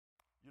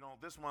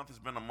This month has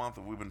been a month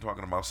that we've been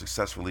talking about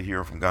successfully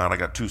hearing from God. I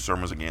got two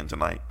sermons again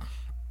tonight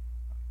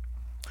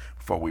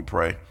before we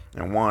pray.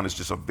 And one is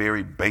just a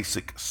very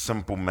basic,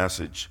 simple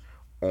message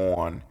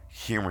on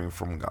hearing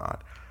from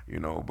God.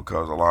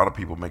 Because a lot of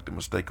people make the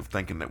mistake of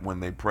thinking that when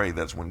they pray,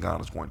 that's when God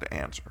is going to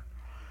answer.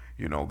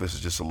 This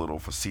is just a little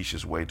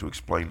facetious way to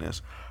explain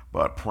this.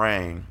 But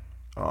praying,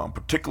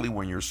 particularly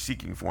when you're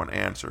seeking for an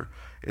answer,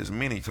 is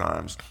many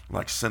times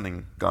like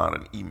sending God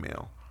an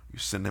email. You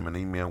send him an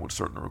email with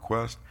certain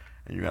requests,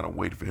 and you got to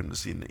wait for him to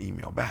send the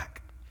email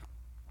back.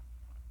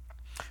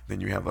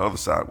 Then you have the other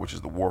side, which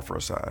is the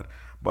warfare side.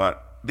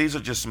 But these are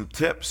just some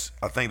tips.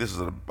 I think this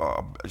is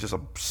just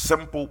a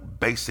simple,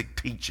 basic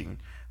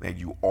teaching that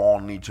you all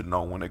need to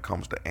know when it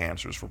comes to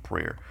answers for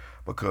prayer.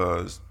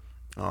 Because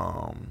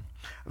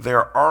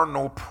there are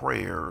no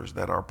prayers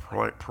that are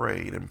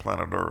prayed in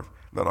planet Earth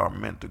that are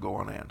meant to go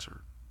unanswered.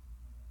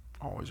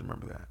 Always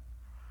remember that.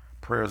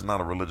 Prayer is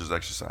not a religious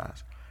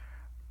exercise.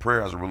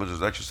 Prayer as a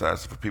religious exercise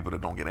is for people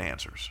that don't get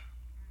answers.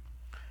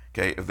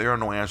 Okay, if there are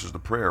no answers to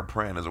prayer,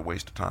 praying is a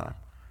waste of time.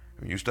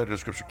 When you study the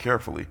scripture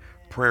carefully,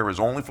 prayer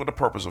is only for the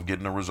purpose of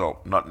getting a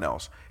result, nothing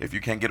else. If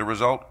you can't get a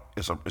result,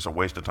 it's a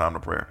waste of time to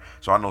pray.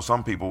 So I know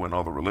some people in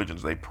other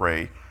religions, they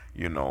pray,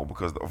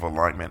 because of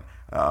enlightenment.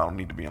 I don't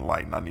need to be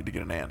enlightened. I need to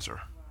get an answer.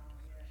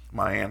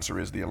 My answer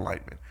is the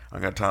enlightenment. I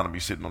got time to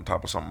be sitting on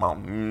top of some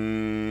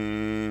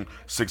mountain.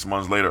 6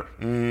 months later.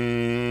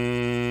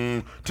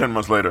 10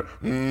 months later.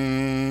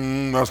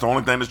 That's the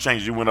only thing that's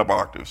changed. You went up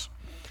octaves.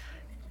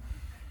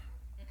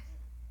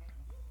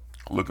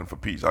 Looking for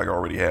peace. I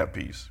already have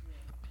peace.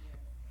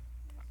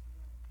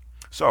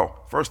 So,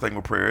 first thing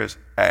with prayer is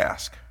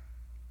ask.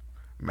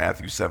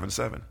 Matthew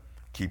 7:7.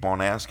 Keep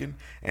on asking,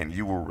 and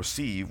you will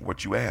receive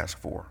what you ask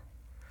for.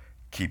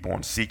 Keep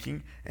on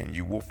seeking, and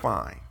you will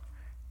find.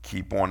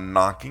 Keep on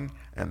knocking,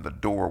 and the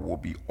door will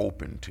be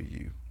open to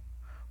you.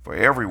 For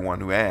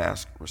everyone who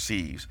asks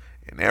receives,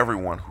 and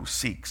everyone who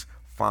seeks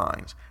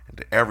finds, and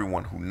to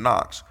everyone who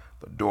knocks,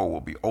 the door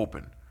will be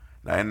open.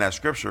 Now, in that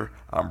scripture,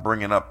 I'm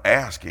bringing up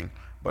asking,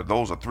 but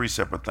those are three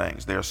separate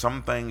things. There are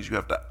some things you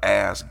have to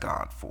ask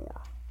God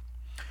for.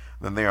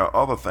 Then there are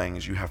other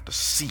things you have to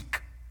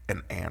seek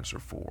an answer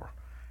for.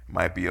 It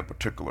might be a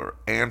particular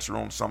answer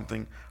on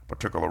something, a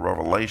particular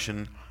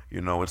revelation.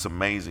 It's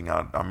amazing.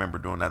 I remember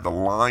doing that. The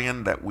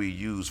lion that we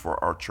use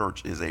for our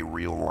church is a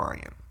real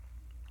lion.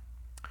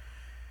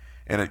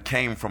 And it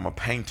came from a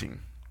painting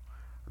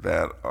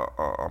that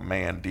a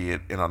man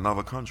did in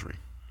another country.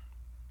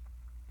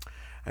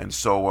 And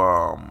so,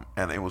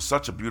 and it was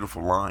such a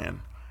beautiful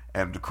lion.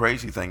 And the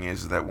crazy thing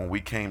is that when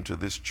we came to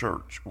this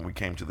church, when we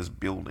came to this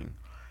building,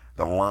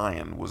 the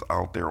lion was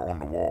out there on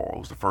the wall. It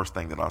was the first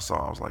thing that I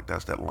saw. I was like,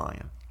 that's that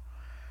lion.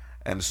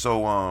 And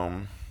so,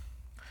 I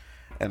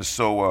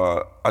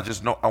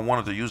just know I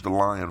wanted to use the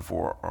lion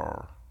for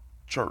our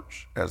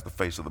church as the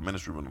face of the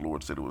ministry when the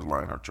Lord said it was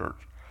Lion Heart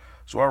Church.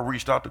 So I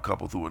reached out to a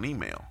couple through an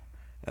email,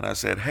 and I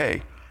said,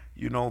 hey,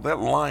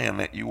 that lion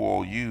that you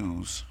all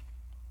use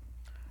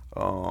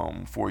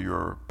for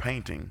your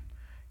painting,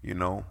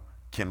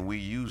 can we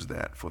use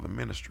that for the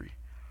ministry?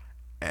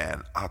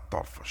 And I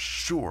thought for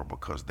sure,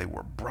 because they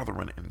were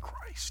brethren in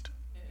Christ,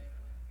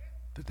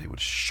 that they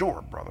would,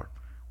 sure, brother,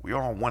 we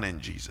all one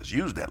in Jesus.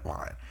 Use that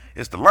lion.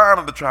 It's the Lion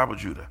of the tribe of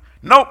Judah.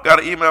 Nope, got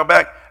an email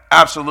back.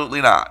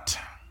 Absolutely not.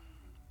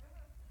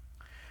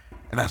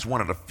 And that's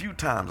one of the few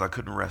times I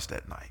couldn't rest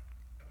that night.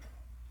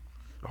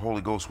 The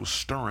Holy Ghost was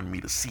stirring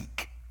me to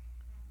seek.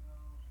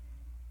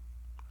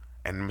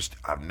 And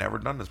I've never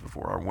done this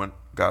before. I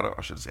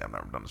shouldn't say I've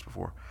never done this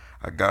before.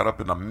 I got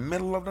up in the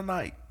middle of the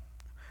night,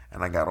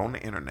 and I got on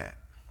the internet.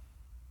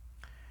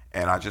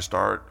 And I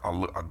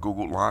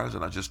Googled lions,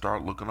 and I just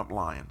started looking up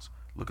lions.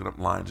 Of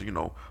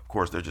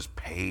course, they're just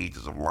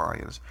pages of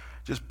lions.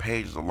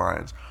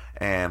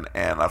 And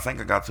I think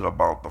I got to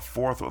about the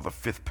fourth or the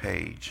fifth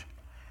page.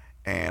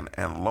 And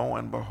lo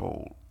and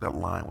behold, that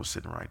lion was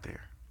sitting right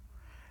there.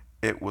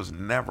 It was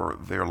never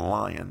their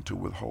lion to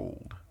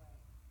withhold.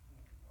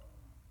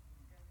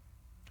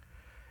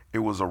 It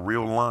was a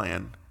real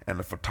lion, and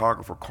the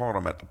photographer caught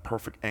him at the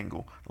perfect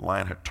angle. The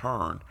lion had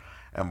turned.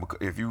 And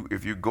if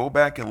you go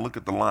back and look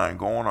at the lion,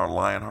 go on our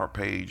Lionheart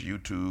page,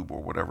 YouTube,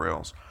 or whatever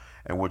else,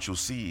 and what you'll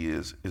see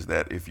is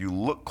that if you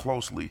look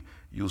closely,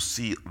 you'll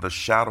see the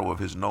shadow of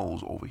his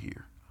nose over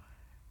here.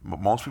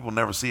 Most people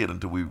never see it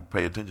until we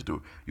pay attention to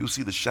it. You'll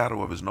see the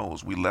shadow of his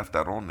nose. We left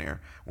that on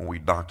there when we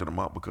doctored him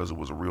up because it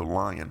was a real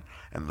lion,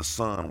 and the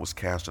sun was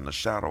casting a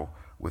shadow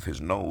with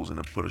his nose, and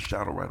it put a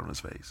shadow right on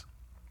his face.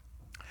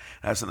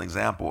 That's an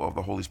example of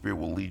the Holy Spirit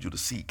will lead you to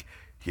seek.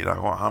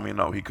 How many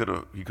know he could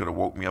have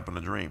woke me up in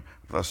a dream?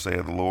 Thus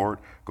saith the Lord,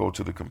 go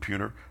to the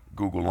computer,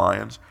 Google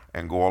lions,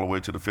 and go all the way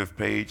to the fifth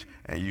page,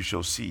 and you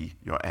shall see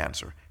your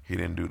answer. He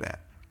didn't do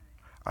that.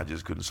 I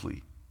just couldn't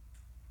sleep.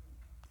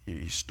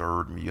 He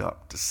stirred me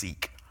up to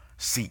seek.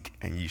 Seek,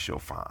 and ye shall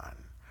find.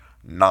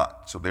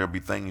 Knock. So there'll be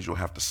things you'll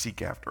have to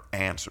seek after,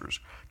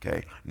 answers.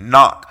 Okay?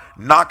 Knock.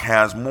 Knock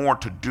has more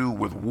to do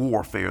with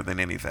warfare than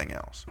anything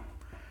else.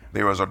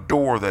 There is a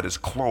door that is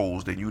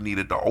closed and you need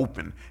it to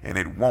open and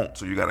it won't.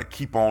 So you got to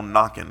keep on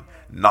knocking,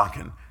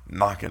 knocking,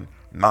 knocking,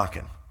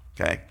 knocking.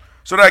 Okay.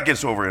 So that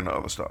gets over into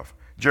other stuff.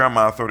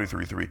 Jeremiah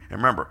 33:3. And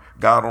remember,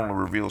 God only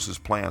reveals his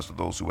plans to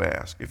those who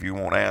ask. If you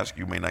won't ask,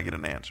 you may not get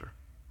an answer.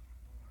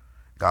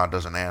 God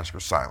doesn't answer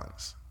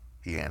silence.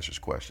 He answers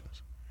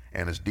questions.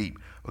 And it's deep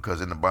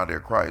because in the body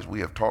of Christ, we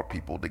have taught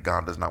people that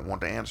God does not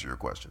want to answer your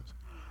questions.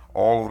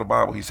 All over the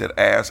Bible, he said,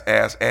 ask,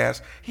 ask,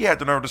 ask. He had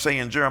the nerve to say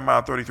in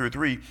Jeremiah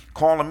 33:3,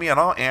 call on me and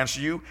I'll answer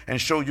you and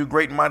show you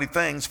great and mighty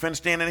things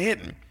fenced in and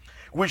hidden,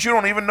 which you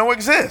don't even know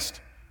exist.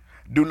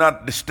 Do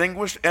not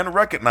distinguish and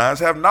recognize,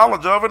 have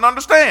knowledge of and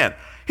understand.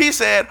 He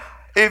said,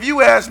 if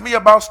you ask me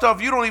about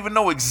stuff you don't even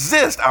know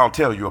exist, I'll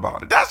tell you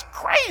about it. That's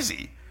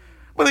crazy.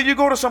 But then you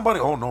go to somebody,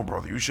 oh no,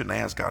 brother, you shouldn't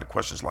ask God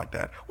questions like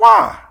that.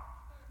 Why?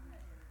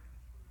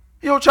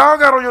 Your child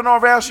got on your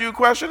nerve ask you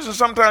questions, and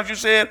sometimes you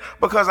said,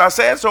 because I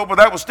said so, but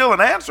that was still an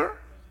answer.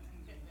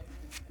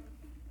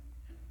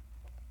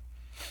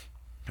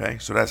 Okay,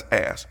 so that's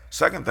ask.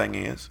 Second thing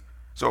is,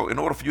 so in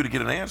order for you to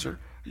get an answer,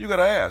 you got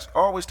to ask. I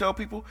always tell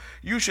people,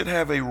 you should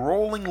have a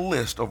rolling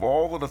list of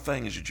all of the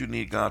things that you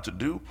need God to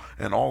do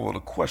and all of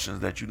the questions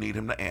that you need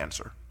him to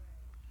answer.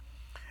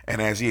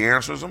 And as he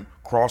answers them,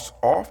 cross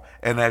off,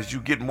 and as you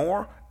get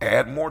more,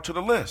 add more to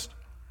the list.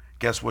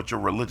 Guess what your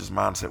religious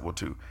mindset will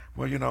do?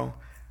 Well, you know,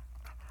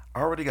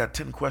 I already got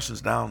 10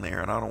 questions down there,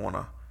 and I don't want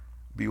to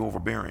be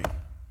overbearing.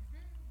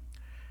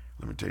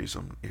 Let me tell you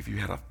something. If you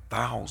had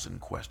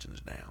 1,000 questions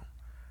down,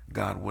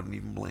 God wouldn't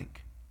even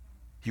blink.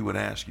 He would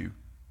ask you,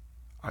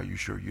 are you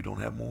sure you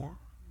don't have more?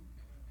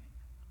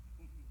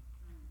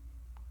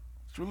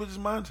 It's religious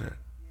mindset.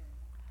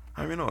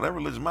 How do you know that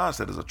religious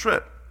mindset is a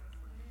trip?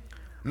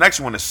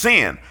 Next one is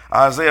sin.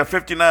 Isaiah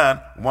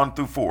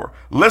 59:1-4.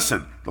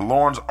 Listen, the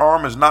Lord's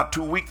arm is not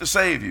too weak to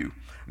save you,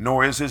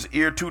 nor is his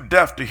ear too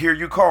deaf to hear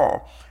you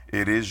call.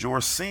 It is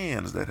your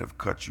sins that have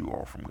cut you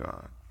off from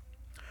God.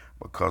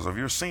 Because of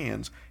your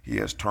sins, he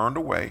has turned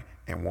away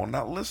and will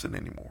not listen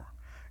anymore.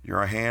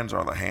 Your hands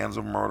are the hands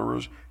of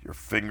murderers. Your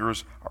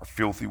fingers are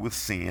filthy with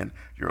sin.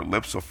 Your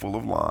lips are full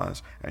of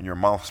lies, and your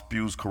mouth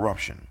spews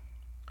corruption.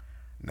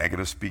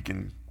 Negative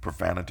speaking,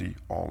 profanity,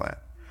 all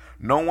that.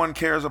 No one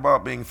cares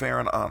about being fair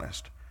and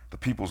honest. The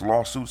people's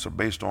lawsuits are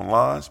based on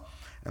lies,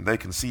 and they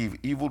conceive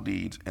evil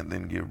deeds and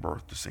then give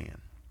birth to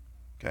sin.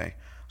 Okay?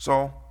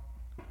 So,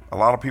 a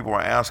lot of people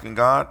are asking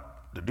God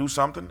to do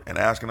something and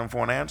asking him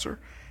for an answer.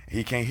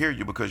 He can't hear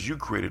you because you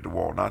created the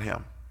wall, not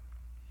him.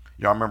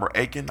 Y'all remember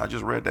Achan? I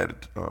just read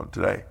that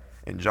today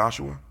in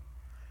Joshua.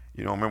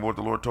 You know, remember what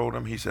the Lord told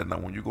him? He said, now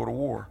when you go to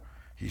war,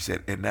 he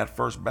said, in that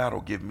first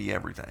battle, give me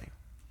everything.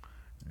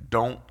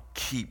 Don't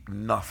keep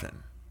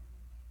nothing.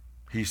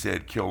 He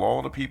said, kill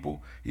all the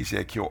people. He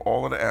said, kill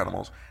all of the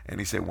animals. And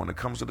he said, when it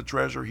comes to the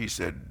treasure, he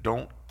said,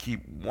 don't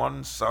keep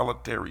one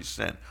solitary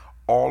cent.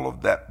 All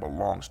of that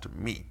belongs to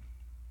me.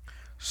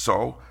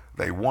 So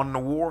they won the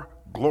war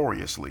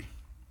gloriously.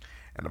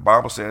 And the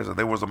Bible says that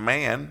there was a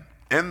man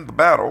in the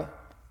battle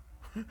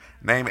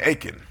named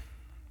Achan.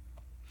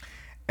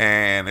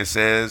 And it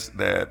says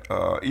that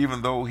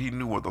even though he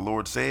knew what the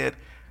Lord said,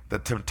 the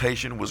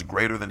temptation was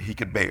greater than he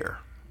could bear.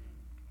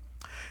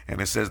 And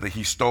it says that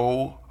he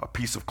stole a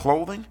piece of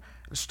clothing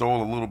and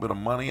stole a little bit of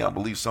money. I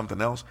believe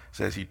something else. It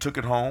says he took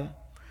it home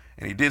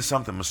and he did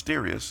something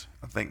mysterious.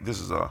 I think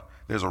there's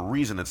a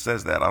reason it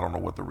says that. I don't know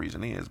what the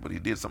reason is, but he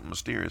did something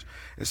mysterious.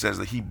 It says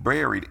that he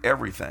buried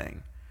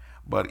everything.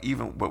 But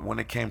when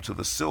it came to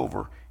the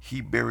silver,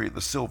 he buried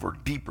the silver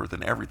deeper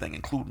than everything,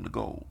 including the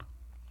gold.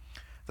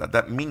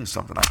 That means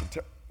something.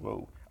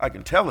 I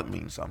can tell it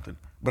means something,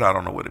 but I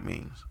don't know what it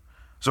means.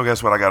 So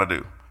guess what I got to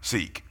do?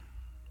 Seek.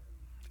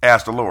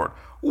 Ask the Lord,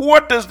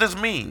 what does this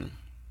mean?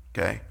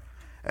 Okay.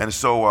 And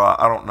so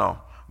I don't know,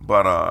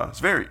 but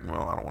it's I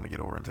don't want to get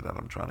over into that.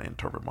 I'm trying to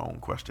interpret my own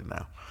question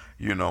now,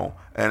 you know.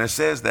 And it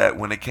says that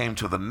when it came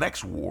to the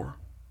next war,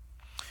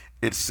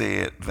 it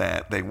said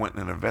that they went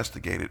and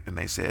investigated, and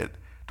they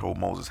told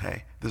Moses,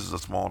 hey, this is a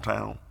small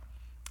town.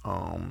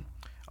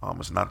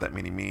 It's not that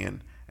many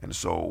men, and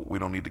so we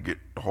don't need to get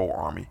the whole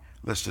army.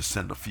 Let's just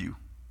send a few.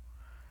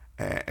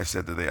 And it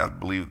said that I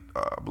believe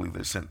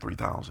they sent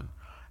 3,000.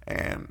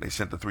 And they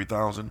sent the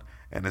 3,000,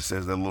 and it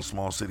says that little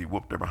small city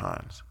whooped their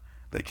behinds.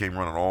 They came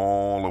running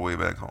all the way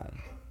back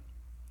home.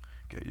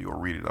 Okay, you go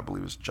read it. I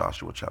believe it's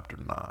Joshua chapter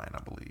 9, I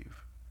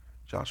believe.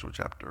 Joshua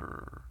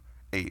chapter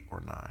 8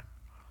 or 9.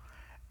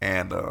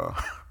 And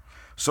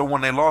so when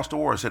they lost the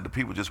war, it said the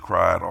people just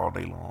cried all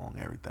day long,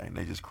 everything.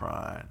 They just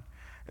cried.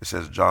 It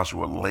says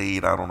Joshua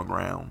laid out on the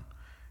ground,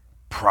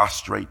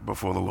 prostrate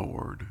before the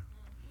Lord.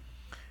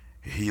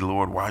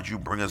 Lord, why'd you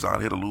bring us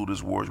out here to lose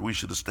this war? We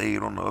should have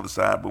stayed on the other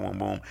side, boom, boom,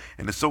 boom.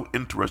 And it's so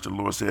interesting,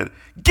 the Lord said,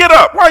 get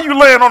up, why are you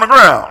laying on the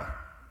ground?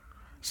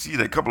 See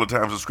that a couple of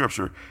times in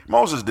scripture.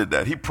 Moses did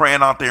that. He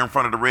praying out there in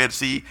front of the Red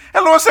Sea.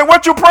 And the Lord said,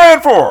 what you praying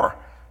for?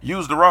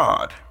 Use the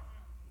rod.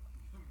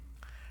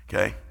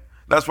 Okay.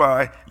 That's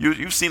why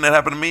you've seen that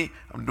happen to me.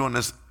 I'm doing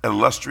this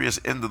illustrious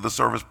end of the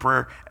service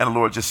prayer, and the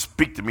Lord just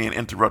speak to me and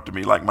interrupted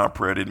me like my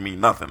prayer didn't mean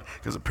nothing,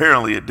 because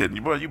apparently it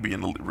didn't. Well, you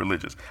being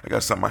religious. I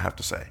got something I have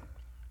to say.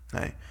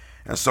 Hey?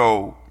 And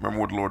so,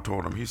 remember what the Lord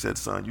told him. He said,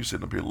 son, you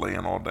sitting up here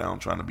laying all down,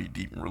 trying to be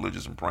deep and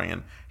religious and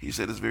praying. He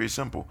said, it's very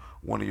simple.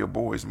 One of your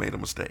boys made a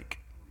mistake.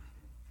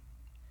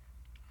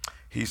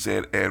 He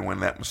said, and when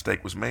that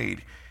mistake was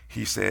made,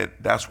 he said,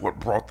 that's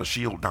what brought the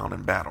shield down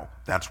in battle.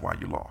 That's why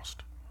you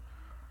lost.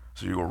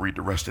 So you're going to read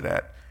the rest of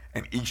that.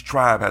 And each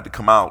tribe had to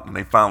come out, and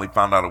they finally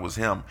found out it was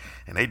him.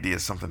 And they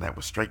did something that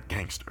was straight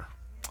gangster.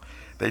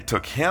 They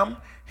took him,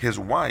 his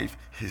wife,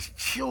 his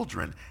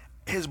children,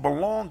 his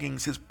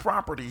belongings, his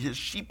property, his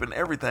sheep and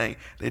everything.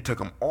 They took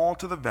them all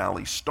to the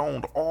valley,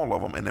 stoned all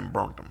of them, and then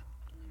burnt them.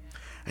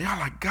 And y'all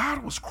like,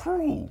 God was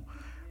cruel.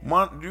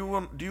 Do you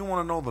want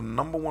to know the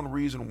number one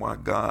reason why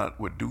God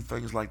would do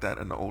things like that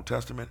in the Old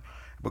Testament?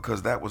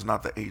 Because that was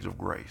not the age of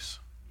grace.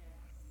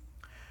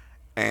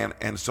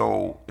 And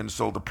so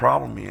the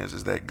problem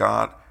is that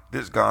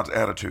this is God's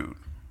attitude.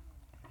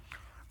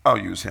 I'll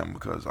use him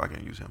because I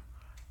can use him.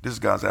 This is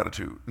God's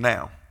attitude.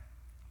 Now,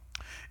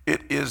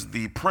 it is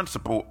the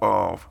principle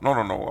of, no,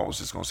 I was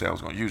just going to say I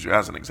was going to use you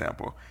as an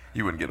example.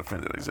 You wouldn't get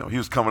offended at example. He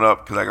was coming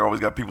up because I always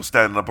got people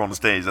standing up on the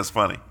stage. That's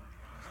funny.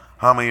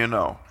 How many of you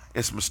know?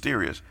 It's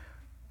mysterious.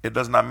 It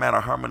does not matter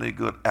how many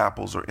good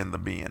apples are in the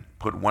bin.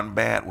 Put one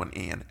bad one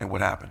in, and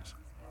what happens?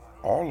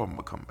 All of them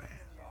become bad.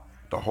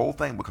 The whole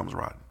thing becomes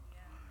rotten.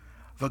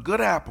 The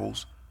good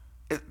apples,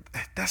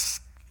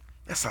 it's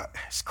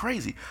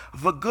crazy.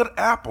 The good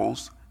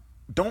apples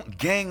don't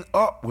gang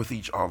up with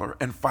each other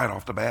and fight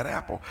off the bad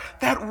apple.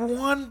 That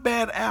one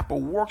bad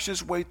apple works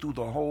its way through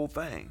the whole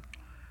thing.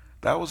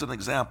 That was an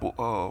example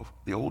of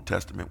the Old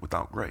Testament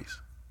without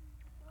grace.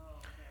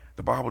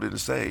 The Bible didn't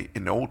say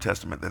in the Old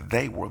Testament that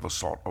they were the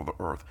salt of the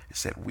earth. It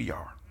said we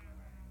are.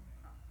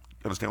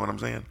 You understand what I'm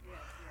saying?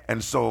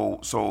 And so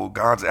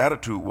God's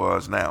attitude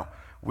was, now,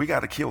 we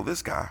got to kill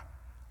this guy,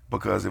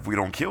 because if we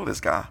don't kill this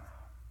guy,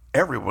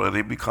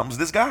 everybody becomes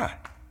this guy.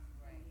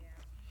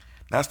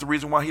 That's the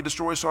reason why he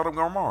destroyed Sodom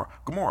and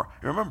Gomorrah.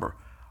 Remember,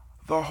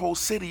 the whole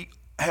city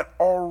had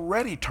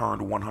already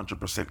turned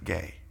 100%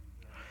 gay.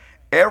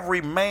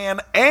 Every man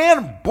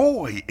and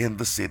boy in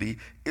the city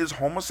is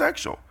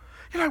homosexual.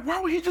 You're like, why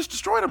would he just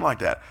destroy them like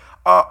that?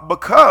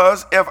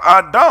 Because if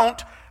I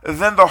don't,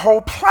 then the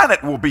whole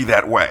planet will be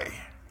that way.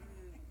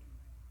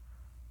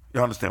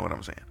 You understand what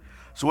I'm saying?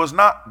 So it's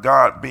not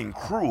God being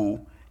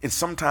cruel. It's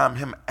sometimes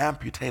him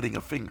amputating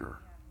a finger.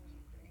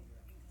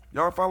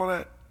 Y'all follow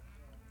that?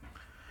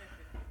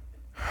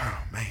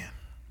 Oh, man.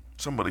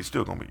 Somebody's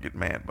still going to get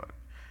mad, but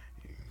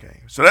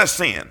okay. So that's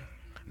sin.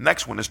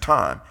 Next one is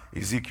time.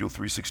 Ezekiel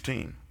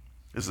 3:16.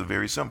 This is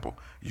very simple.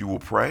 You will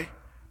pray,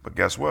 but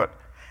guess what?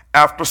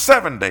 After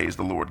 7 days,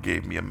 the Lord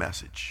gave me a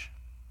message.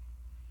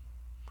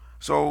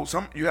 So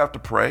you have to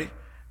pray,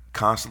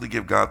 constantly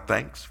give God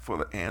thanks for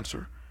the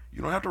answer.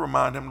 You don't have to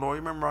remind him, Lord,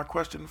 you remember my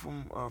question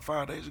from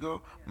 5 days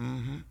ago?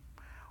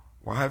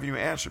 Why haven't you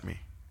answered me?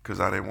 Because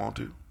I didn't want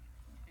to.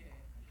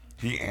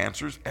 He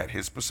answers at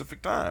his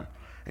specific time.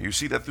 And you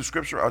see that through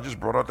scripture. I just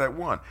brought out that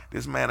one.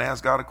 This man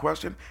asked God a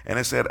question, and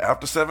it said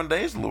after 7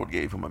 days, the Lord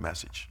gave him a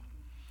message.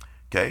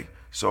 Okay?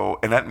 So,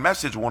 and that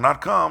message will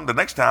not come the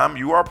next time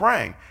you are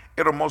praying.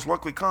 It'll most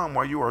likely come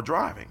while you are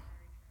driving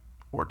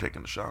or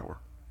taking a shower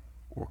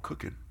or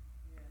cooking.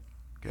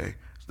 Okay?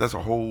 So that's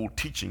a whole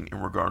teaching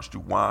in regards to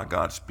why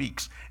God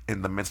speaks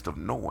in the midst of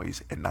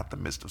noise and not the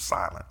midst of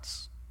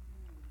silence.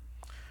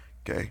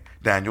 Okay,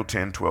 Daniel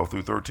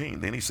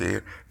 10:12-13. Then he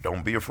said,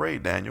 don't be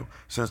afraid, Daniel.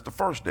 Since the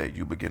first day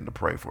you begin to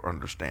pray for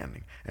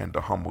understanding and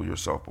to humble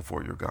yourself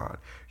before your God.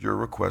 Your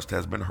request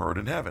has been heard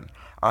in heaven.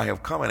 I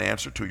have come in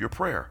answer to your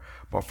prayer.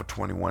 But for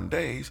 21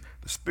 days,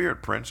 the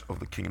spirit prince of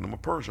the kingdom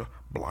of Persia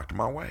blocked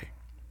my way.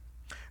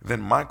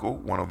 Then Michael,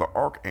 one of the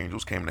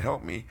archangels, came to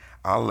help me.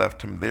 I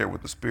left him there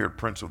with the spirit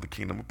prince of the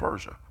kingdom of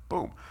Persia.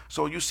 Boom.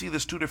 So you see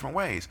this two different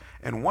ways.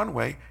 In one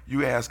way,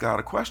 you ask God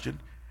a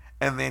question,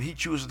 and then he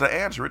chooses to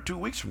answer it 2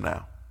 weeks from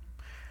now.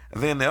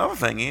 And then the other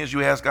thing is,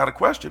 you ask God a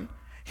question,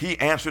 he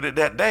answered it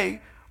that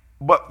day,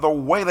 but the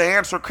way the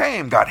answer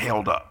came got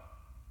held up.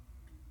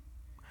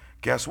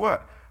 Guess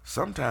what?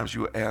 Sometimes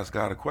you ask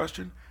God a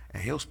question,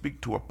 and he'll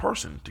speak to a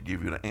person to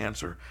give you the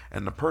answer,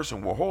 and the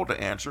person will hold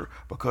the answer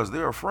because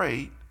they're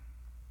afraid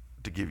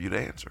to give you the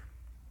answer.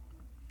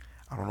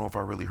 I don't know if I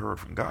really heard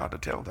from God to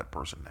tell that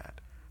person that.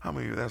 How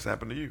many of you that's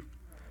happened to you?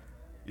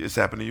 It's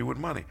happened to you with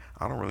money.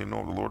 I don't really know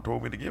if the Lord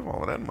told me to give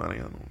all of that money.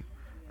 I'm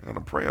going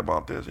to pray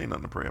about this. Ain't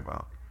nothing to pray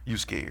about. You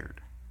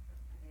scared.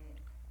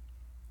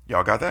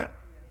 Y'all got that?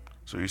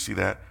 So you see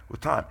that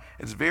with time.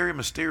 It's very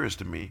mysterious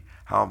to me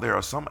how there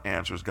are some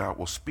answers God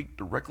will speak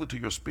directly to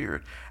your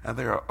spirit, and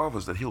there are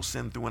others that he'll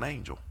send through an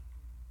angel.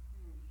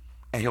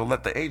 And he'll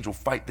let the angel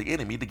fight the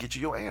enemy to get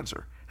you your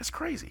answer. It's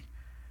crazy.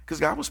 Because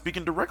God was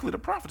speaking directly to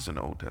prophets in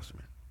the Old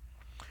Testament.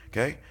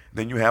 Okay?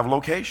 Then you have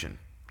location.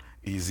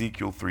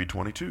 Ezekiel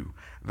 3:22.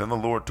 Then the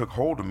Lord took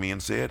hold of me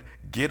and said,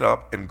 get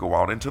up and go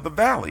out into the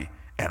valley,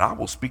 and I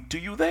will speak to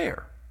you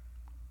there.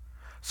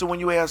 So when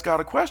you ask God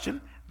a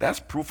question, that's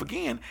proof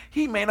again.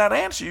 He may not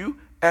answer you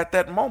at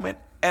that moment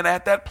and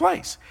at that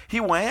place. He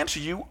will answer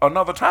you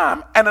another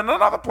time and in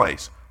another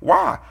place.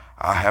 Why?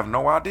 I have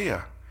no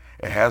idea.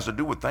 It has to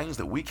do with things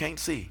that we can't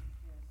see.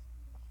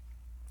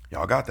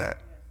 Y'all got that?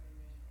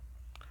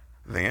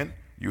 Then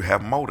you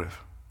have motive.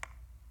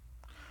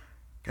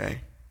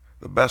 Okay?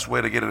 The best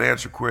way to get an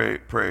answer quickly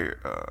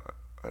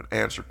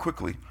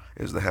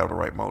is to have the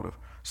right motive.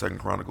 2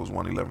 Chronicles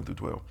 1:11 through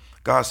 12.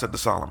 God said to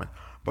Solomon,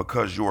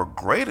 because your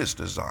greatest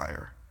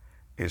desire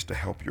is to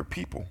help your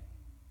people,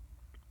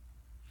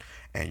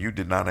 and you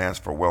did not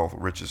ask for wealth,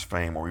 riches,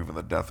 fame, or even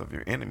the death of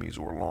your enemies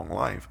or long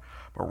life,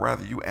 but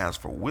rather you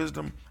asked for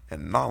wisdom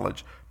and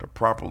knowledge to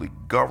properly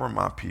govern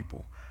my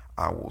people,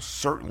 I will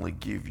certainly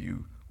give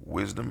you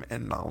wisdom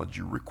and knowledge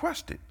you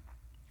requested.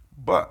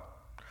 But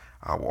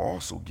I will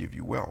also give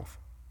you wealth,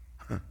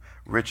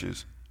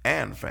 riches,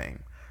 and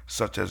fame,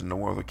 such as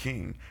no other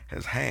king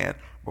has had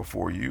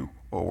before you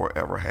or will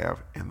ever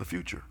have in the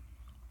future.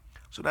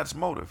 So that's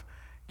motive.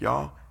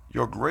 Y'all,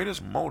 your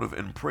greatest motive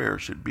in prayer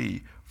should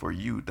be for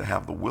you to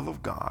have the will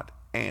of God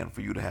and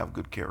for you to have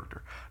good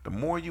character. The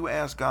more you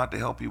ask God to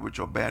help you with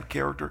your bad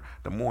character,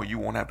 the more you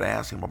won't have to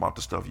ask him about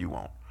the stuff you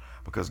want.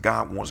 Because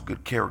God wants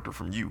good character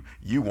from you.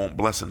 You want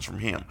blessings from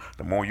him.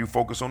 The more you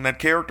focus on that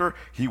character,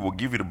 he will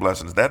give you the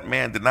blessings. That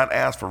man did not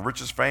ask for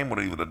riches, fame,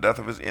 or even the death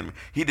of his enemy.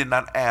 He did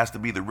not ask to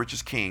be the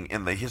richest king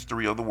in the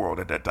history of the world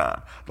at that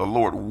time. The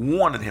Lord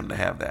wanted him to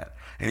have that.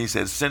 And he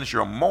said, since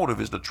your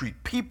motive is to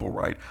treat people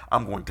right,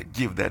 I'm going to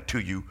give that to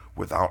you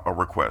without a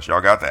request.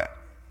 Y'all got that?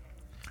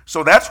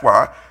 So that's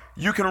why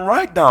you can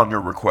write down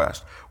your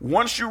request.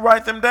 Once you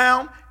write them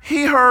down,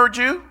 he heard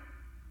you.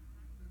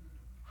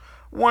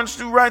 Once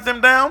you write them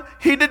down,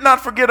 he did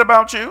not forget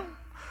about you.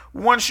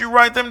 Once you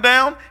write them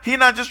down, he's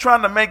not just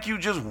trying to make you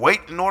just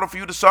wait in order for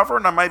you to suffer.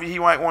 Now maybe he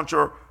might want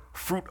your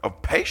fruit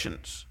of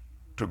patience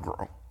to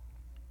grow.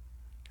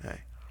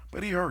 Okay.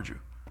 But he heard you.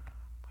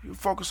 You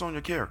focus on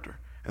your character.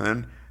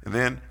 And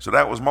then, so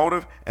that was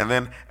motive. And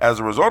then as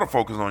a result of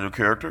focusing on your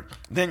character,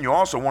 then you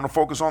also want to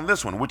focus on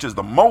this one, which is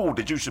the mode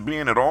that you should be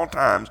in at all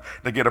times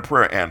to get a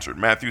prayer answered.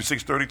 Matthew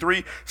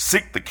 6:33,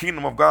 seek the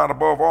kingdom of God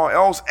above all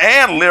else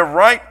and live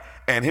right,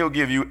 and he'll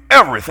give you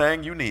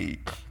everything you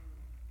need.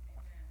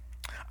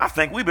 I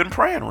think we've been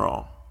praying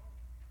wrong.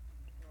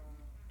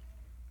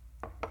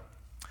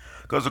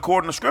 Because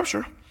according to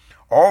Scripture,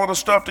 all of the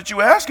stuff that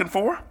you're asking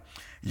for,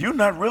 you're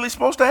not really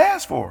supposed to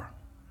ask for.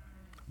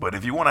 But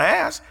if you want to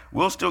ask,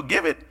 we'll still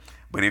give it.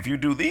 But if you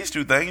do these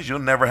two things, you'll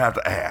never have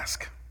to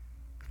ask.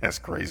 That's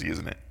crazy,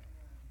 isn't it?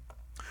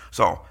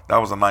 So that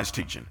was a nice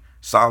teaching.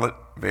 Solid,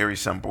 very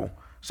simple,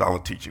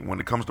 solid teaching. When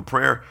it comes to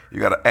prayer,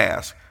 you got to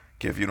ask.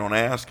 Okay, if you don't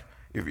ask,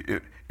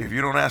 if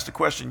you don't ask the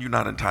question, you're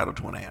not entitled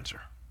to an answer.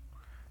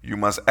 You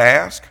must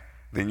ask,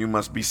 then you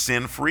must be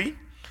sin-free.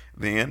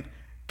 Then,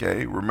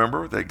 okay,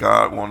 remember that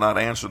God will not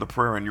answer the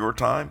prayer in your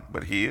time,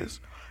 but his.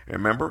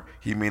 Remember,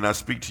 he may not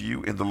speak to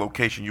you in the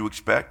location you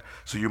expect,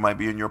 so you might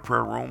be in your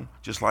prayer room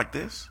just like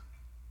this,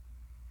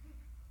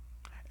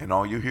 and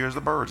all you hear is the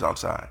birds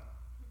outside.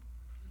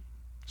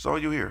 That's all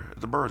you hear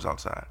is the birds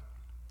outside.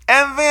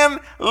 And then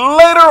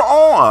later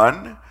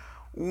on,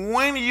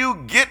 when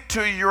you get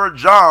to your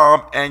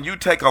job and you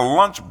take a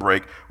lunch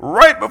break,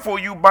 right before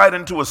you bite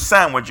into a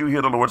sandwich, you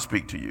hear the Lord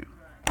speak to you.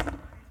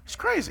 It's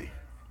crazy.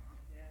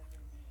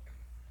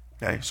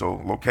 Okay, so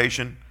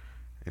location,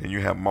 and then you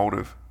have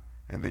motive,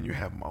 and then you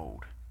have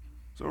mode.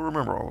 So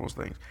remember all those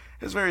things.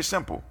 It's very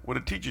simple. What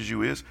it teaches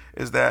you is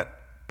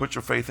that put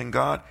your faith in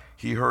God.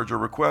 He heard your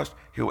request.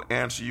 He'll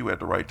answer you at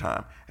the right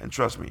time. And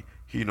trust me,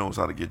 he knows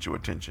how to get your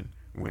attention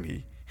when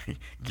he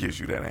gives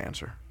you that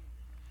answer.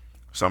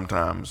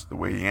 Sometimes the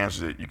way he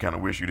answers it, you kind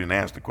of wish you didn't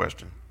ask the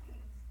question.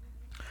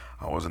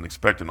 I wasn't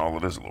expecting all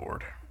of this,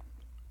 Lord.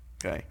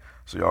 Okay,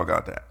 so y'all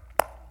got that.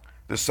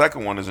 The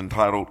second one is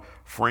entitled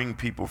Freeing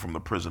People from the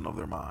Prison of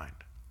Their Mind.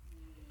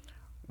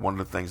 One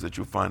of the things that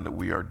you'll find that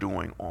we are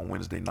doing on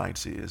Wednesday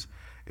nights is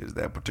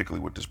that,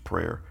 particularly with this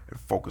prayer and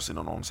focusing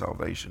on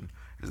salvation,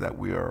 is that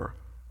I'm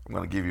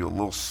going to give you a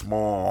little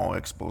small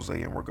expose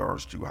in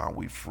regards to how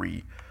we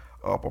free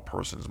up a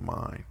person's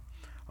mind.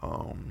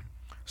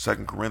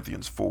 2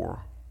 Corinthians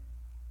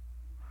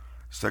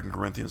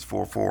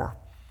 4:4,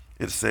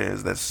 it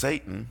says that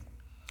Satan,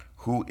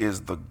 who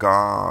is the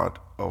god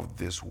of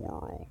this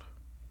world,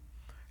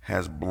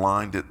 has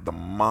blinded the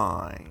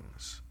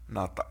minds,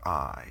 not the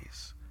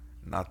eyes,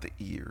 not the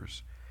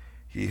ears.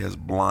 He has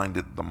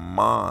blinded the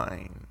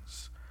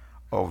minds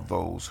of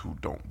those who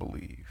don't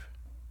believe.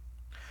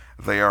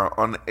 They are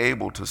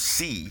unable to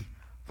see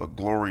the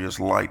glorious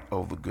light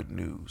of the good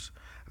news.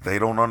 They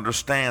don't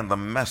understand the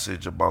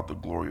message about the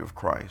glory of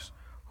Christ,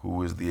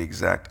 who is the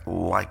exact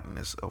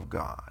likeness of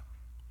God.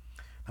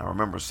 Now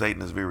remember,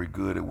 Satan is very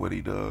good at what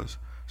he does.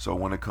 So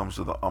when it comes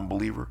to the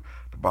unbeliever,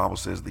 the Bible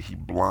says that he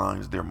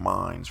blinds their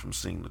minds from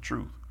seeing the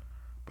truth.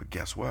 But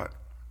guess what?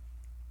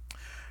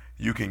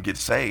 You can get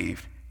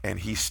saved and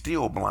he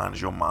still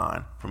blinds your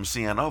mind from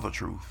seeing other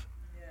truth.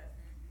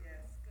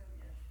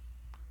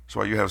 That's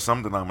why you have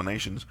some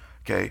denominations,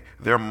 okay,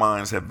 their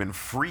minds have been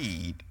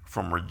freed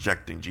from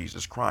rejecting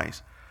Jesus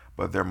Christ,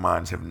 but their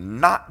minds have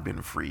not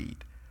been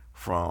freed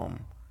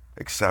from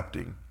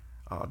accepting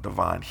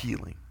divine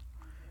healing.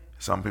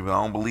 Some people,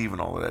 I don't believe in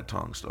all of that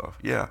tongue stuff.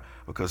 Yeah,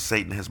 because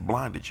Satan has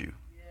blinded you.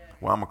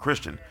 Well, I'm a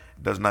Christian.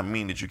 It does not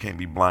mean that you can't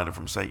be blinded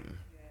from Satan.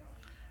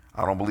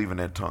 I don't believe in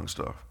that tongue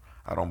stuff.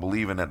 I don't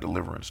believe in that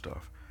deliverance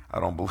stuff. I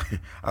don't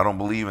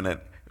believe in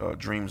that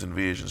dreams and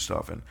vision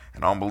stuff, and I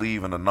don't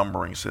believe in the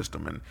numbering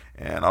system,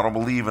 and I don't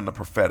believe in the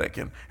prophetic,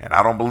 and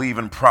I don't believe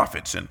in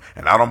prophets, and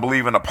I don't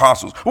believe in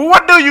apostles. Well,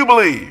 what do you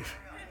believe?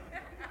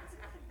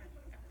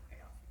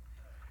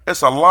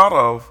 It's a lot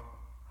of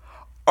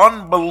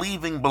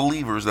unbelieving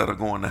believers that are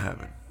going to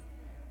heaven.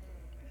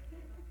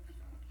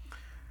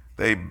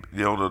 They,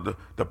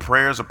 the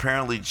prayers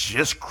apparently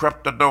just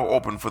crept the door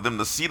open for them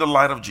to see the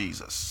light of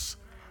Jesus.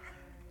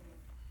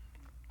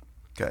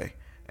 Okay,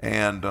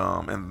 and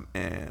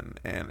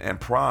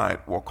pride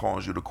will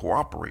cause you to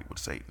cooperate with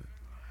Satan.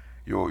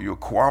 You'll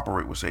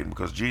cooperate with Satan,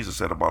 because Jesus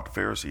said about the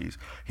Pharisees,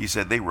 he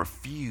said they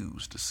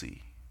refuse to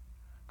see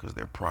because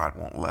their pride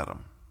won't let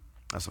them.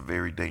 That's a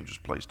very dangerous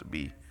place to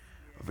be.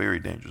 A very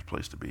dangerous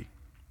place to be.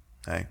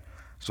 Okay,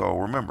 so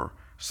remember,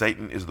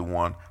 Satan is the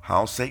one.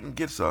 How Satan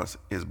gets us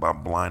is by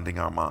blinding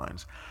our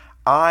minds.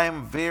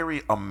 I'm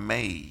very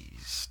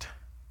amazed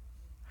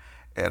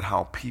at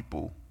how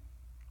people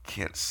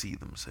can't see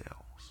themselves.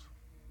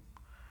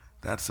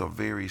 That's a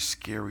very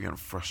scary and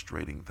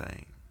frustrating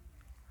thing,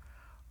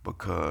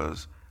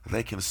 because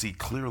they can see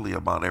clearly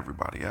about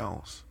everybody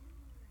else,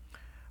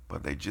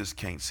 but they just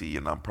can't see.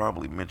 And I'll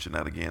probably mention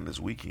that again this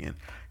weekend.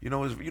 You know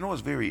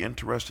what's very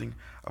interesting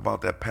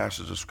about that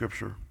passage of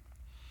scripture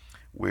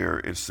where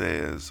it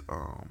says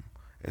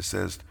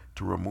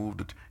to remove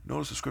the.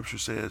 Notice the scripture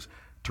says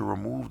to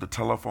remove the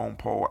telephone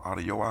pole out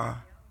of your eye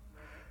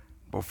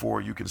before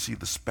you can see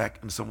the speck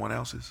in someone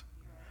else's.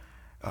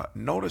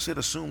 Notice it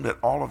assumed that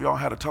all of y'all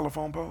had a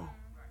telephone pole.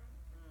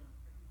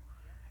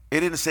 It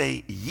didn't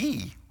say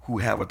ye who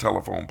have a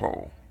telephone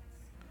pole.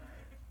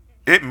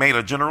 It made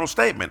a general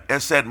statement.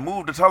 It said,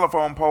 move the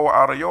telephone pole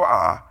out of your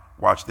eye.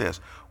 Watch this.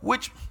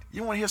 Which,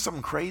 you want to hear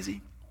something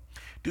crazy?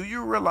 Do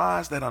you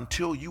realize that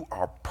until you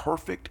are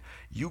perfect,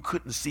 you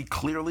couldn't see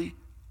clearly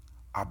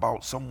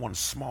about someone's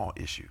small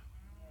issue?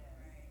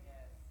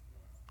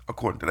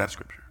 According to that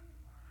scripture.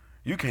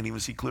 You can't even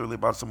see clearly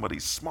about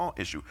somebody's small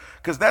issue.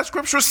 Because that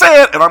scripture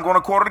said, and I'm going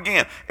to quote it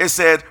again, it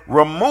said,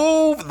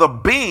 remove the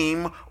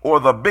beam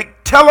or the big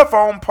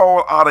telephone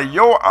pole out of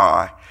your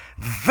eye,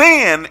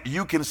 then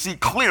you can see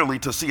clearly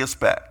to see a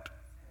speck.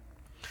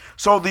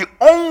 So the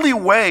only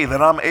way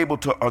that I'm able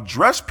to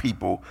address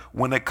people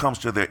when it comes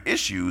to their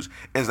issues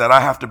is that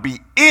I have to be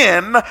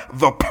in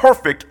the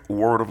perfect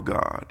Word of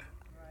God.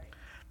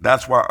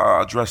 That's why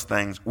I address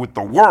things with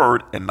the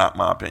Word and not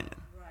my opinion.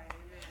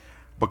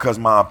 Because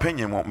my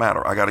opinion won't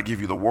matter. I got to give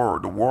you the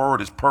Word. The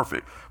Word is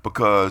perfect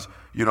because,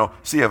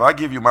 see, if I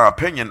give you my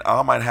opinion,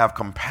 I might have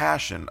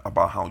compassion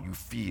about how you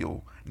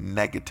feel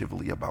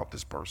negatively about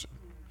this person.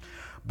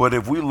 But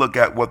if we look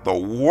at what the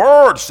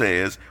Word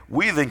says,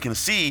 we then can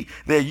see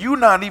that you're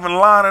not even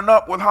lining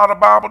up with how the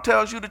Bible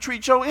tells you to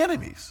treat your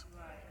enemies.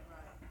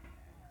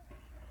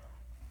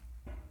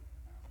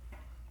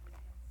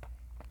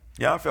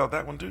 Yeah, I felt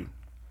that one too.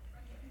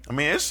 I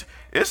mean,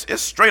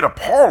 it's straight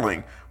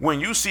appalling when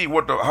you see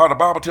how the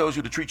Bible tells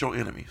you to treat your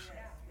enemies.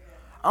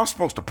 I'm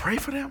supposed to pray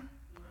for them.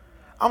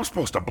 I'm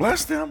supposed to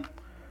bless them.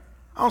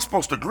 I'm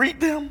supposed to greet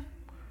them.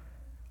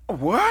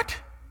 What?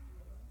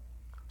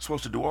 I'm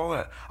supposed to do all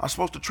that. I'm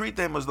supposed to treat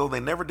them as though they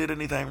never did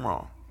anything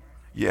wrong.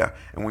 Yeah,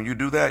 and when you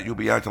do that, you'll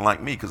be acting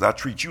like me because I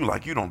treat you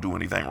like you don't do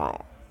anything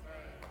wrong.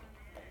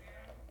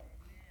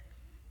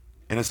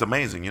 And it's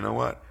amazing, you know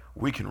what?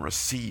 We can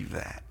receive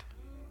that.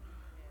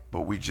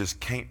 But we just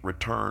can't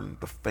return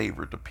the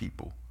favor to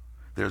people.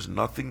 There's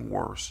nothing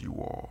worse, you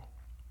all,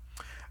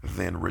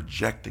 than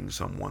rejecting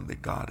someone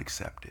that God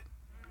accepted.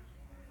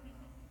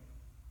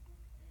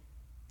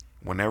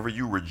 Whenever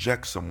you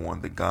reject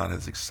someone that God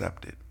has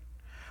accepted,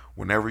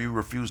 whenever you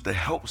refuse to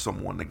help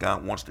someone that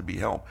God wants to be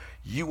helped,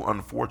 you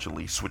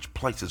unfortunately switch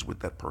places with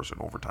that person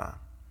over time.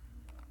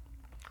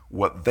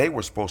 What they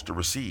were supposed to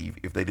receive,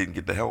 if they didn't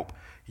get the help,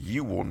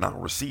 you will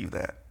not receive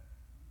that.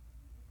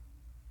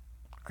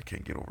 I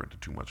can't get over into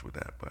too much with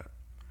that, but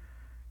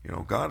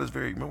God is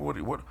very,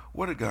 remember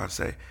what did God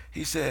say?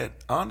 He said,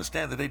 I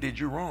understand that they did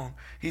you wrong.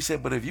 He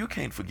said, but if you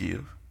can't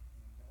forgive,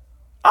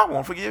 I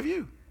won't forgive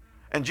you.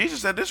 And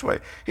Jesus said this way.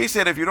 He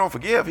said, if you don't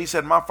forgive, he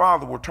said, my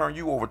Father will turn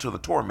you over to the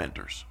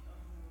tormentors.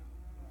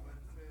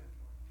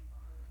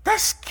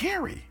 That's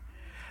scary.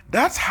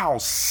 That's how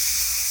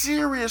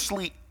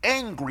seriously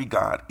angry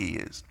God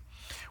is.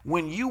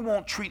 When you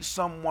won't treat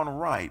someone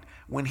right,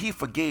 when he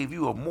forgave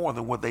you of more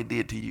than what they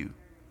did to you.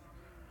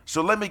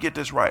 So let me get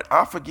this right.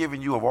 I've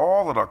forgiven you of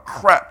all of the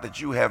crap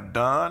that you have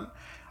done,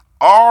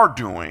 are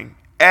doing,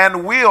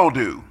 and will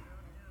do.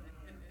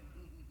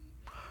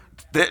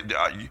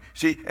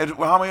 See,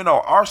 how many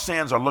know our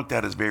sins are looked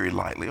at as very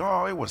lightly?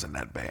 Oh, it wasn't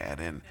that bad.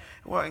 And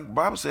the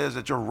Bible says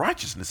that your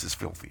righteousness is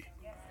filthy.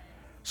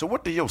 So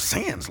what do your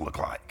sins look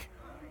like?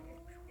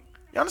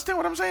 You understand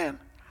what I'm saying?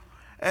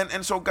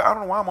 And so God, I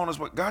don't know why I'm on this,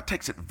 but God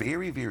takes it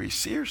very, very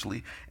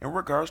seriously in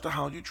regards to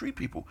how you treat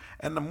people.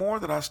 And the more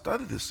that I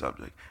study this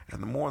subject,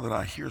 and the more that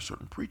I hear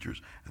certain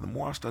preachers, and the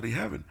more I study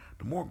heaven,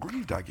 the more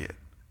grieved I get.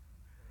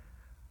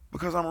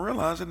 Because I'm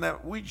realizing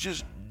that we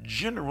just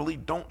generally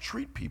don't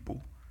treat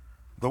people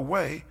the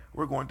way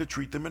we're going to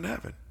treat them in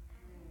heaven.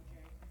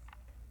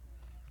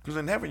 Because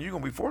in heaven, you're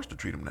going to be forced to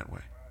treat them that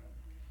way.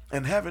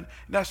 In heaven,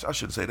 I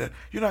shouldn't say that.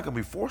 You're not going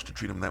to be forced to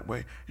treat them that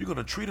way. You're going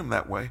to treat them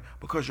that way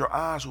because your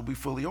eyes will be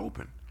fully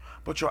open.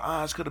 But your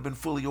eyes could have been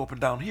fully open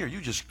down here.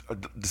 You just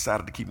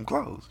decided to keep them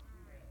closed.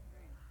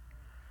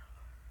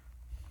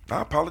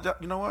 I apologize.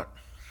 You know what?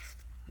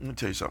 Let me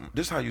tell you something.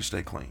 This is how you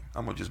stay clean.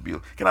 I'm going to just be,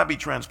 can I be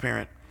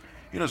transparent?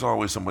 You know, there's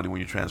always somebody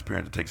when you're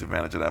transparent that takes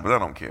advantage of that, but I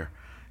don't care.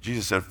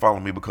 Jesus said, follow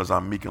me because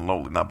I'm meek and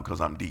lowly, not because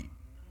I'm deep.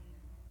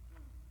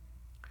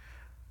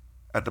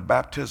 At the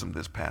baptism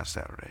this past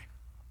Saturday,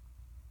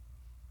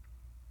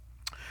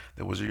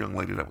 there was a young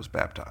lady that was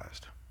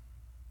baptized.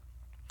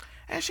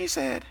 And she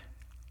said,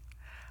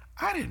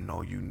 I didn't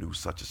know you knew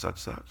such and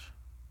such.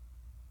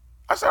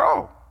 I said,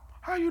 oh,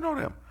 how you know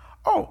them?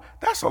 Oh,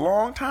 that's a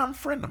longtime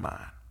friend of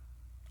mine.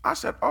 I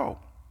said, oh.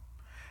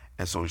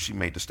 And so she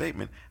made the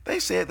statement, they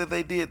said that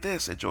they did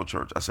this at your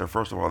church. I said,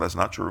 first of all, that's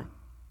not true.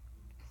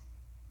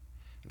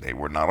 They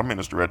were not a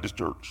minister at this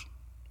church.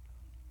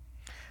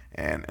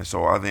 And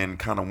so I then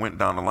kind of went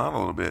down the line a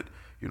little bit.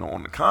 You know,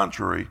 on the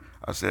contrary,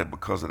 I said,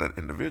 because of that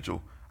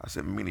individual, I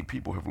said, many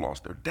people have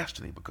lost their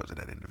destiny because of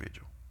that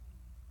individual.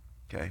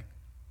 Okay?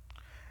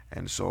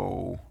 And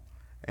so,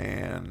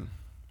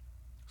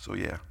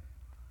 yeah.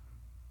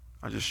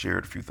 I just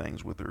shared a few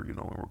things with her, you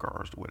know, in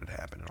regards to what had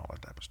happened and all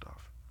that type of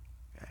stuff.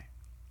 Okay?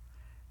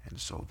 And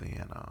so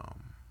then,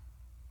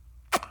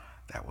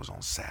 that was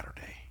on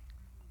Saturday.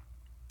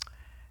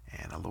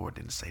 And the Lord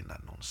didn't say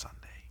nothing on Sunday.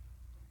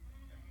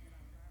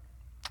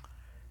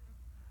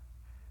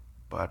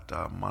 But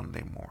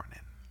Monday morning.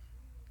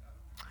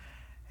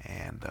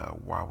 And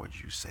why would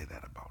you say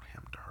that about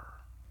him to her?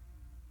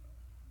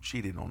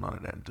 She didn't know none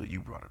of that until you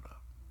brought it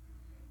up.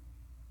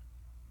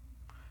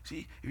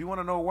 See, if you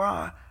want to know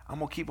why I'm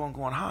going to keep on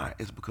going high,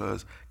 it's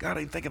because God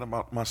ain't thinking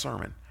about my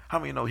sermon. How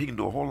many of you know he can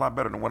do a whole lot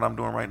better than what I'm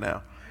doing right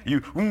now?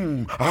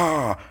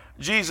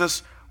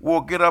 Jesus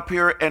will get up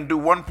here and do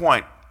one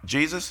point.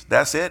 Jesus,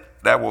 that's it.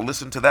 That will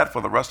listen to that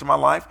for the rest of my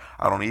life.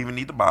 I don't even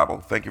need the Bible.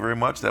 Thank you very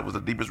much. That was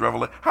the deepest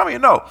revelation. How many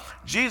of you know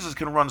Jesus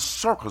can run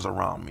circles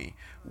around me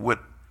with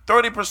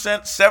 30%,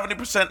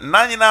 70%,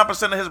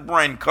 99% of his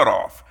brain cut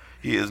off?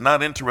 He is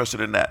not interested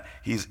in that.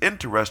 He's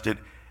interested,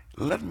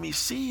 let me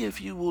see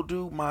if you will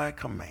do my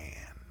command.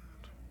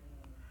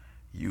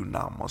 You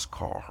now must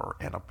call her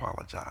and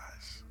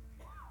apologize.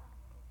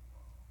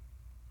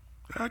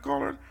 I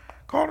called her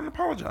and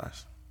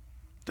apologized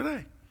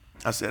today.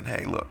 I said,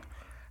 hey, look.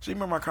 So you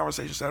remember my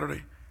conversation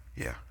Saturday?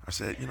 Yeah. I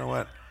said, you know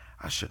what?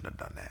 I shouldn't have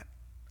done that.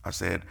 I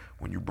said,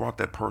 when you brought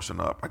that person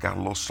up, I got a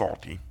little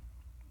salty.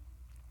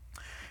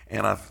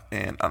 And I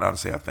didn't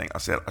say I think. I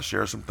said, I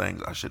shared some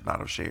things I should not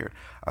have shared.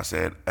 I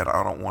said, and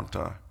I don't want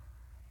to,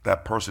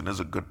 that person is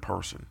a good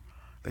person.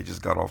 They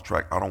just got off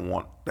track. I don't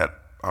want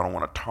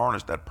to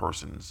tarnish that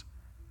person's,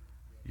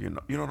 you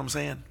know what I'm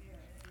saying?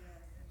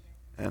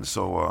 And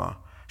so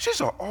she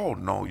said, oh,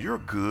 no, you're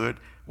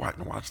good.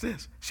 Watch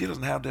this. She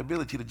doesn't have the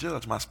ability to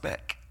judge my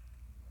spec.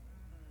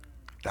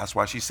 That's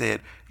why she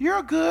said,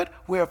 you're good.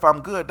 Well, if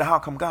I'm good, then how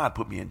come God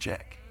put me in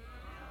check?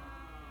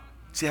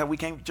 See how we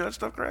can't judge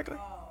stuff correctly?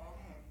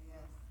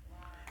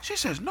 She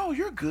says, no,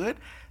 you're good.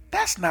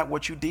 That's not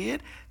what you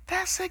did.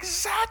 That's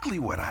exactly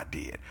what I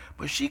did.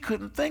 But she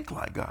couldn't think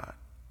like God.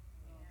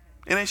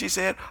 And then she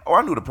said, oh,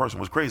 I knew the person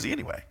was crazy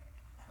anyway.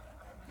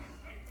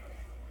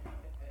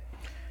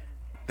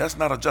 That's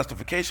not a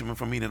justification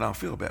for me to now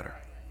feel better.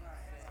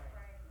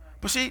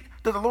 But see,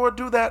 did the Lord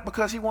do that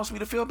because he wants me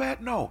to feel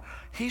bad? No.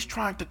 He's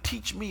trying to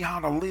teach me how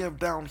to live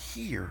down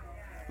here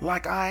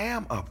like I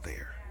am up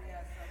there.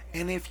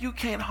 And if you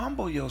can't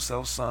humble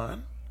yourself,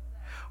 son,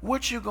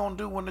 what you going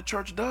to do when the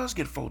church does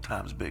get 4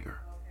 times bigger?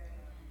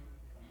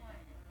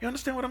 You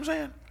understand what I'm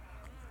saying?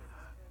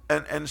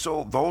 And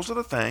so those are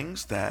the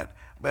things that,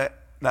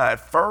 but now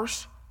at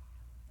first,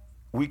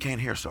 we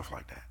can't hear stuff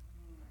like that.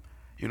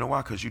 You know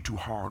why? Because you're too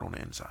hard on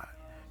the inside.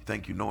 You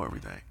think you know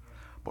everything.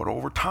 But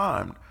over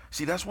time,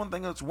 see, that's one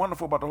thing that's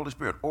wonderful about the Holy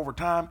Spirit. Over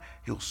time,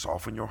 he'll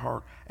soften your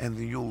heart, and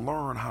then you'll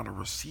learn how to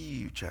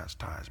receive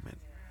chastisement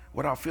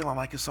without feeling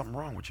like there's something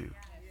wrong with you.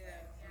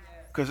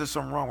 Because there's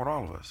something wrong with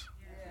all of us.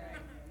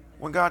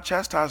 When God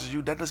chastises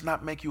you, that does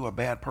not make you a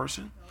bad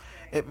person.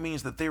 It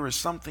means that there is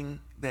something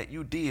that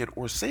you did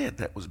or said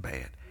that was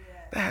bad.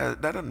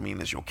 That doesn't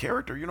mean it's your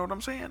character, you know what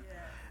I'm saying?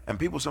 And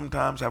people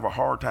sometimes have a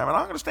hard time, and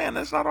I understand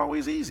that's not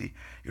always easy.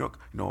 You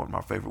know what my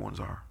favorite ones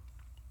are?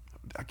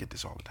 I get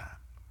this all the time.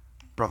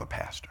 Brother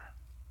pastor.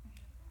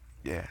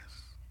 Yes.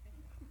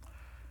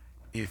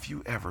 If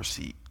you ever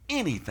see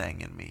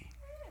anything in me,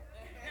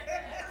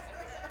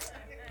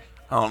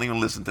 I don't even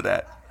listen to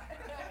that.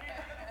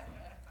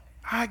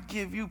 I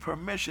give you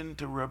permission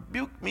to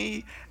rebuke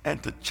me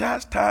and to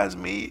chastise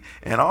me.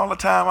 And all the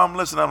time I'm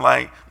listening, I'm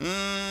like,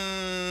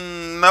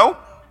 no.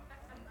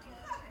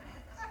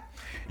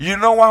 You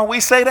know why we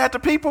say that to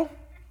people?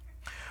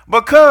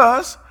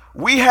 Because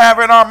we have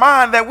in our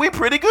mind that we're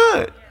pretty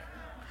good.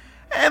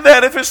 And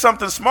that if it's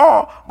something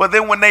small, but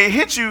then when they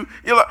hit you,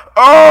 you're like,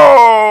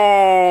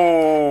 oh,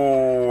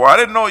 I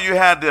didn't know you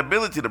had the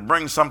ability to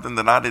bring something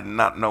that I did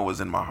not know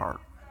was in my heart.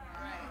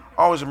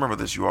 Always remember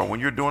this, you all. When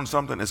you're doing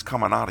something, it's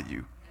coming out of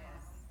you.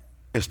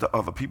 It's the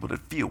other people that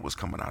feel what's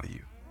coming out of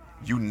you.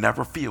 You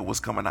never feel what's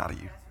coming out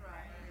of you.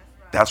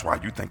 That's why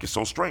you think it's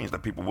so strange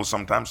that people will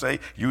sometimes say,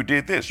 you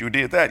did this, you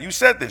did that, you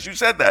said this, you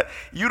said that.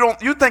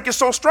 You think it's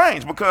so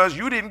strange because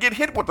you didn't get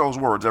hit with those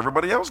words.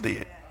 Everybody else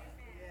did.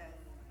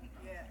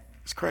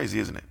 It's crazy,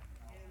 isn't it?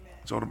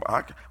 So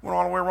I went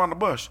all the way around the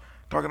bush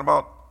talking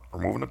about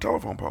removing the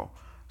telephone pole.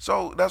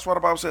 So that's why the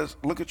Bible says,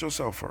 look at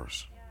yourself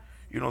first.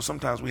 You know,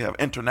 sometimes we have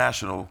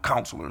international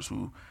counselors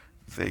who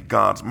say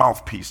God's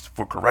mouthpiece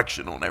for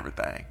correction on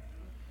everything.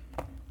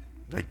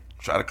 They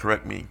try to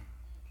correct me,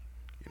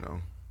 you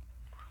know.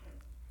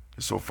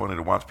 It's so funny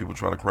to watch people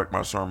try to correct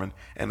my sermon,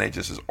 and they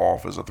just as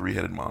off as a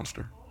three-headed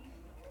monster.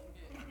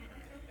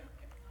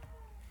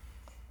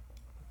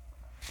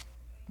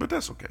 But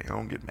that's okay. I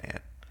don't get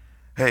mad.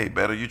 Hey,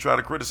 better you try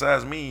to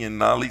criticize me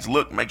and at least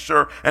look, make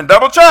sure, and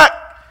double check.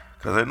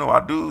 Because I know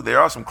I do. There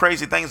are some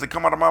crazy things that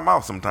come out of my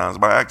mouth sometimes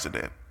by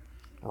accident.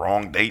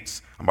 Wrong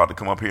dates. I'm about to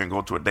come up here and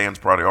go to a dance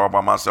party all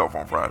by myself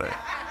on Friday.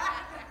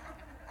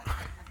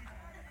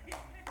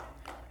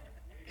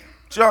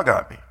 So y'all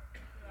got me.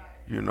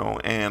 You know,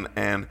 and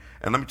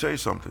let me tell you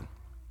something.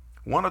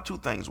 One or two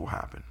things will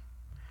happen.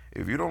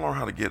 If you don't learn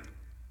how to get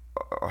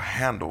a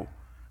handle,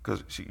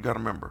 because you got to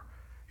remember,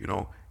 you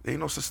know, there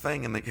ain't no such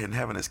thing in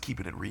heaven as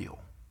keeping it real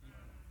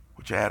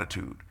with your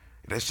attitude.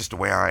 That's just the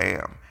way I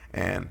am.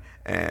 And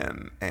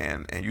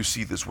you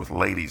see this with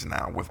ladies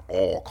now, with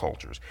all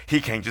cultures.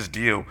 He can't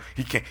deal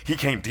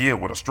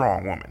with a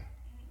strong woman.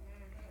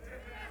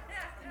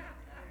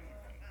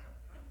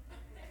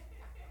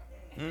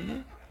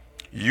 Mm-hmm.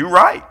 You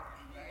right.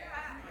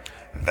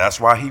 That's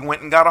why he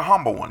went and got a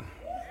humble one.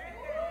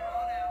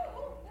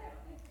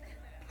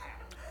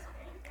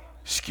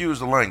 Excuse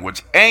the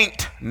language.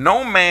 Ain't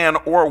no man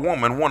or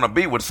woman want to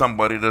be with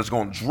somebody that's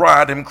going to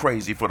drive them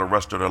crazy for the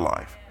rest of their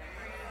life.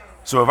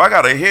 So if I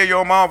got to hear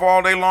your mouth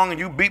all day long and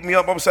you beat me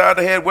up upside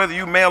the head, whether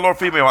you male or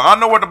female, I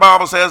know what the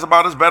Bible says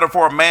about it's better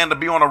for a man to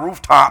be on a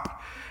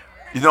rooftop,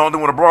 you know,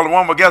 than with a brawling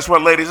woman. But guess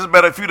what, ladies? It's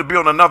better for you to be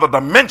on another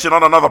dimension,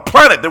 on another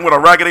planet, than with a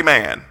raggedy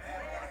man.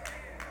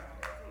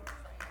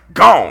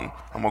 Gone.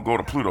 I'm going to go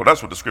to Pluto.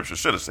 That's what the scripture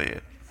should have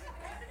said.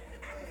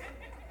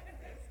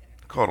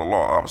 Called a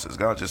law opposites.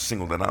 God just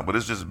singled that out, but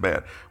it's just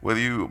bad. Whether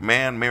you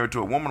man married to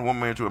a woman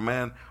married to a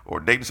man,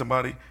 or dating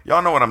somebody,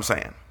 y'all know what I'm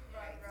saying.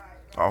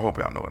 I hope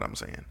y'all know what I'm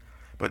saying.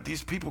 But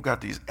these people got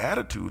these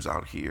attitudes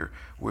out here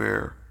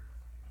where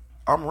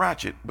I'm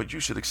ratchet, but you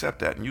should accept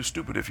that, and you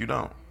stupid if you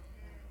don't.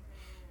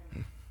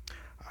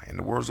 In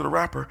the words of the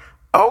rapper,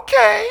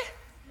 okay.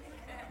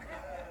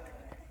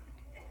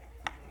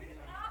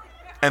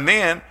 And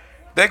then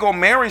they go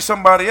marry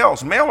somebody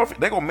else, male or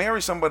they go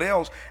marry somebody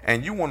else,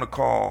 and you want to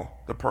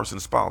call the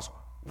person's spouse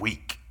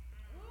weak.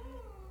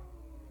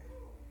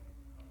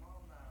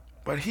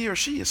 But he or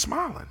she is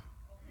smiling.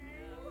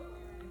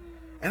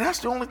 And that's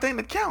the only thing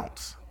that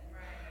counts.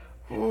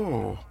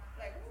 Oh,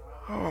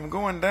 I'm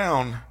going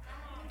down.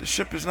 The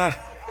ship is not.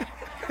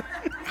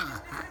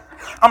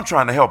 I'm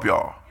trying to help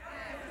y'all.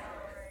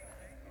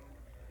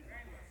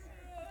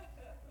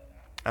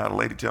 I had a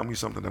lady tell me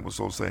something that was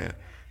so sad.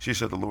 She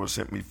said the Lord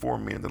sent me 4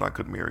 men that I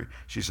could marry.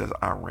 She says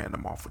I ran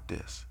them off with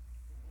this.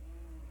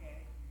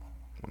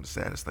 One of the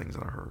saddest things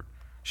that I heard.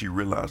 She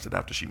realized it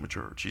after she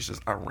matured. She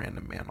says I ran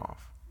the man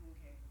off.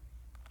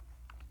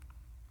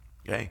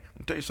 Okay, let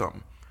me tell you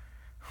something.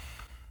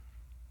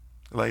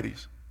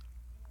 Ladies,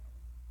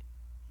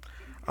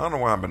 I don't know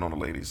why I've been on the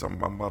ladies.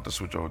 I'm about to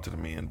switch over to the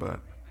men, but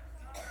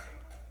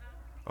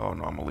oh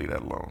no, I'm gonna leave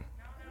that alone.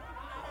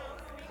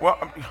 Well,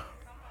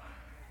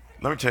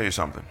 let me tell you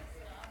something.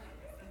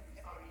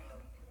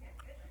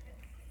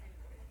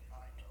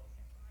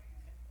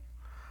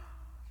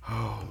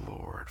 Oh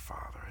Lord,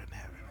 Father in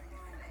heaven.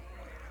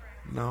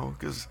 No,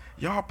 because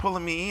y'all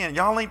pulling me in.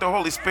 Y'all ain't the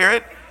Holy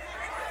Spirit.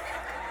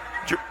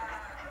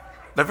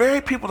 The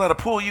very people that'll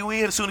pull you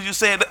in as soon as you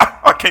say it,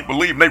 I can't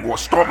believe they were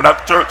storming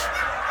out the church.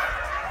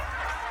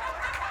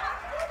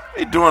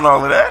 They doing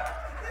all of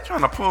that?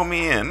 Trying to pull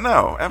me in.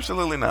 No,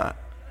 absolutely not.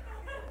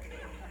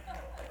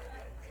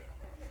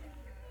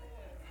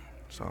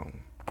 So,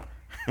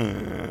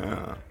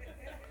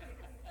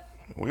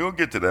 we'll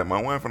get to that.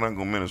 My wife and I are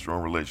going to minister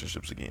on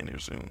relationships again here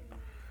soon.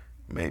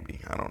 Maybe.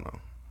 I don't know.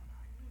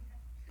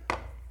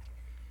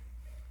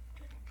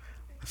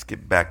 Let's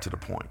get back to the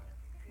point.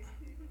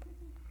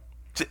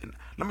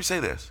 Let me say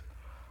this.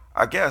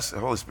 I guess the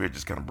Holy Spirit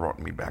just kind of brought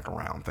me back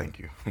around. Thank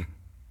you.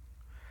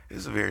 This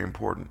is very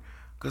important.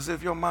 Because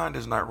if your mind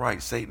is not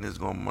right, Satan is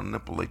going to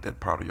manipulate that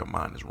part of your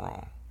mind is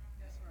wrong.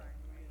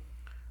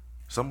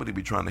 Somebody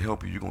be trying to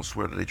help you, you're going to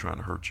swear that they're trying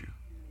to hurt you.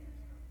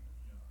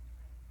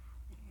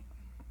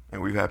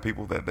 And we've had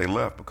people that they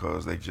left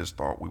because they just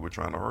thought we were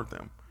trying to hurt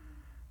them.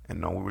 And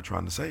no, we were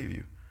trying to save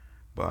you.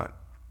 But,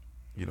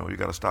 you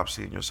got to stop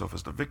seeing yourself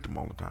as the victim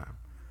all the time.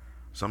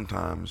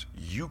 Sometimes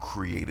you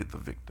created the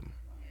victim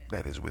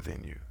that is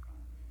within you.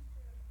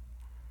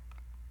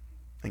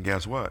 And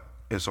guess what?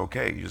 It's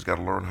okay. You just got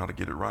to learn how to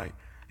get it right.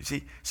 You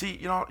see,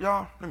 y'all,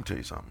 let me tell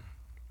you something.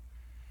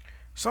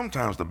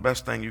 Sometimes the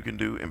best thing you can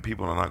do, and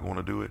people are not going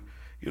to do it,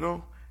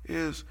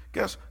 is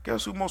guess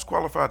who most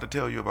qualified to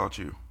tell you about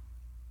you?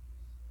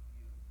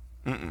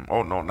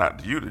 Oh, no,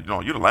 not you.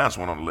 No, you're the last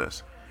one on the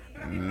list.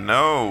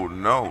 No,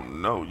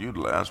 you're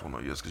the last one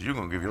on the list because you're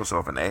going to give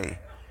yourself an A.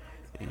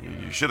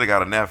 You should have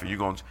got an F.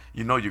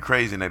 You're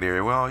crazy in that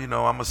area. Well,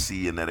 I'm a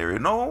C in that area.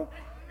 No,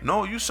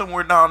 you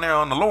somewhere down there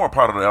on the lower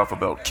part of the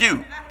alphabet.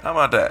 Q. How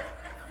about that?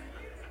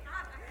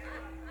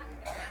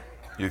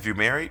 If you're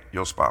married,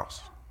 your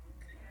spouse.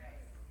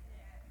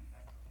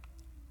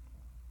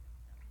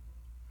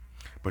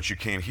 But you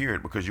can't hear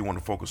it because you want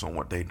to focus on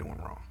what they're doing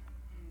wrong.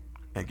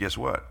 And guess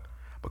what?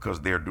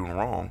 Because they're doing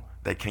wrong,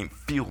 they can't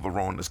feel the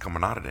wrong that's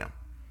coming out of them.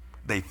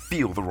 They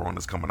feel the wrong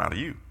that's coming out of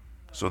you.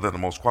 So they're the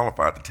most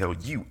qualified to tell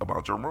you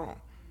about your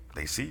wrong.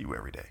 They see you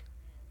every day.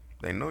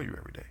 They know you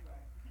every day.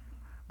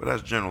 But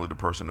that's generally the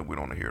person that we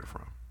don't hear it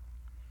from.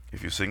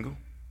 If you're single,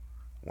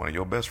 one of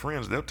your best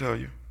friends, they'll tell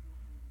you.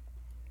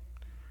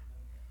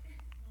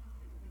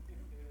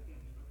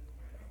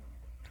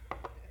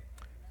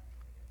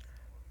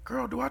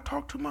 Girl, do I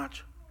talk too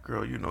much?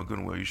 Girl, you know good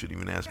and well you shouldn't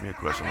even ask me a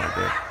question like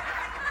that.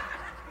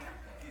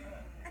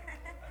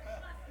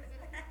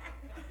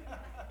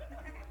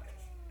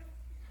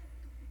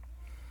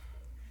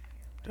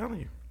 Telling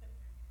you.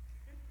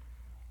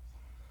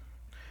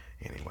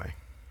 Anyway,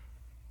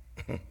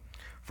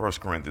 1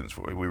 Corinthians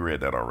 4, we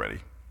read that already.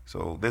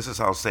 So this is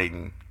how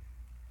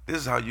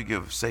you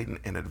give Satan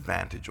an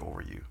advantage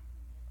over you.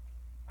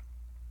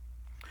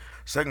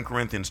 2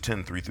 Corinthians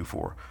 10,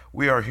 3-4.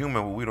 We are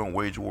human, but we don't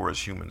wage war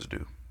as humans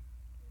do.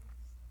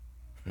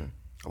 I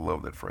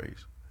love that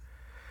phrase.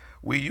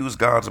 We use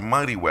God's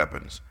mighty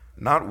weapons,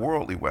 not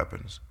worldly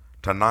weapons,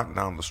 to knock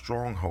down the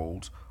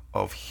strongholds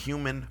of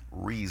human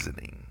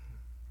reasoning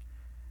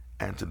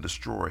and to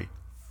destroy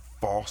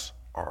false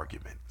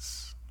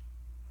arguments.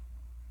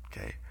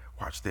 Okay,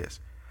 watch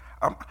this.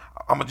 I'm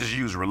gonna just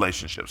use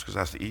relationships because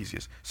that's the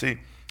easiest. See,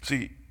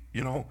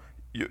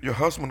 your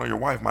husband or your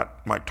wife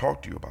might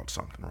talk to you about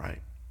something,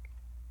 right?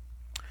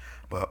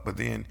 But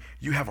then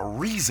you have a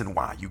reason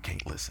why you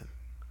can't listen.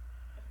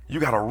 You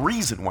got a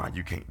reason why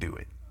you can't do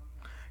it.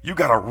 You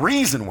got a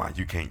reason why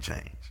you can't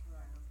change.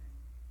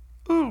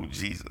 Ooh,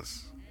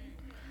 Jesus.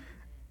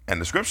 And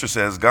the scripture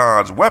says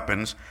God's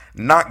weapons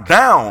knock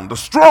down the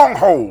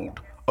stronghold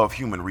of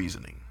human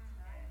reasoning.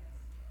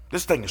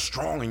 This thing is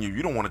strong in you.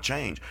 You don't want to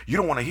change. You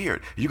don't want to hear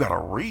it. You got a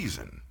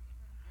reason.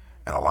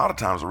 And a lot of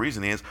times the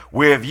reason is,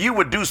 well, if you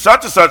would do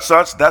such and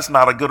such, that's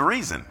not a good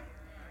reason.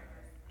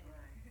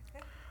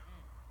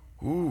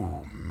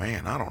 Ooh,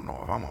 man, I don't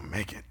know if I'm going to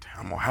make it.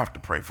 I'm going to have to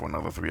pray for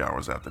another 3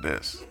 hours after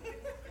this.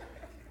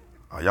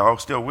 Are y'all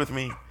still with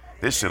me?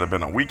 This should have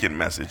been a weekend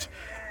message.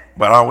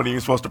 But I wasn't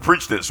even supposed to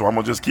preach this, so I'm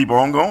going to just keep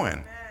on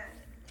going.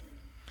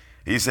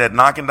 He said,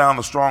 knocking down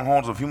the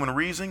strongholds of human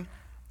reasoning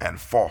and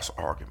false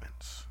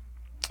arguments.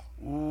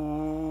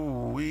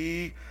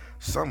 Ooh,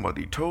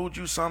 somebody told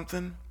you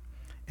something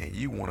and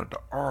you wanted to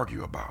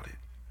argue about it.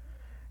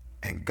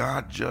 And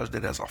God judged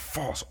it as a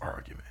false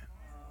argument.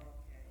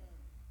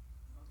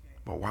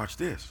 But watch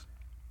this.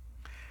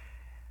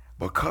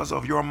 Because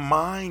of your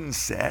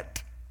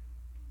mindset,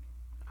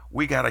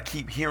 we got to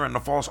keep hearing the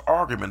false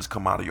arguments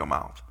come out of your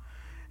mouth.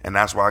 And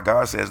that's why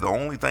God says the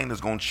only thing that's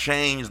going to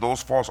change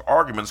those false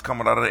arguments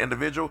coming out of the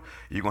individual,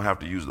 you're going to have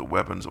to use the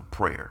weapons of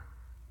prayer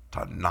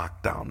to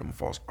knock down them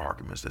false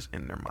arguments that's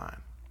in their mind.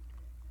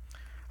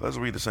 Let's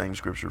read the same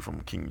scripture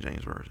from King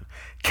James Version.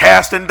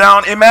 Casting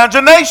down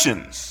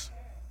imaginations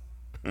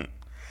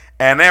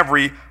and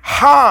every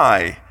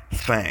high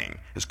thing.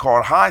 It's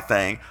called high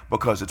thing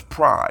because it's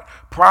pride.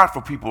 Pride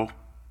for people,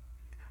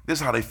 this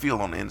is how they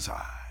feel on the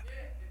inside.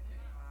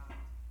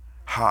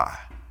 High.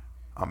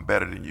 I'm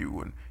better than you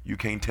and you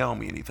can't tell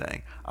me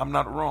anything. I'm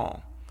not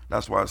wrong.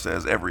 That's why it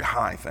says every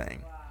high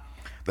thing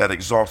that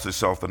exalts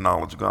itself the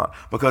knowledge of God.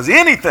 Because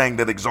anything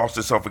that exalts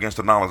itself against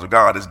the knowledge of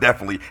God is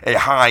definitely a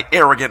high,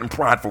 arrogant, and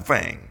prideful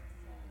thing.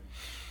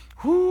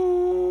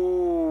 Ooh.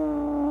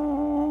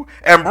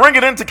 And bring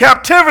it into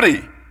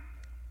captivity.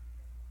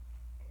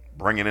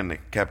 Bring it into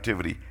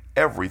captivity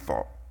every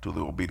thought to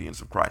the obedience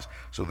of Christ.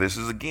 So this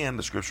is, again,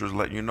 the scriptures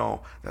let you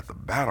know that the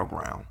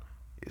battleground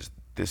is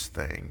this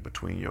thing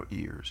between your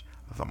ears,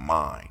 the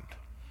mind.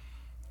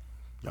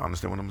 Y'all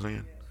understand what I'm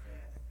saying?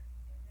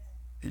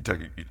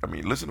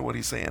 Listen to what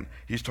he's saying.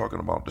 He's talking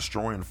about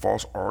destroying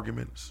false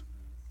arguments,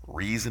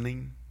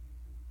 reasoning,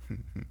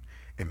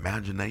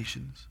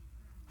 imaginations,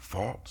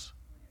 thoughts.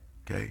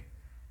 Okay?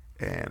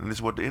 And this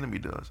is what the enemy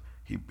does.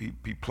 He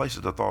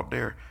places the thought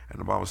there, and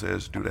the Bible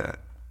says, do that.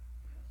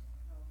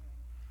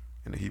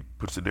 And he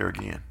puts it there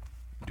again.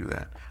 Do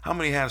that. How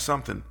many had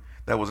something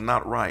that was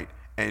not right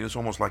and it's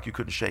almost like you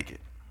couldn't shake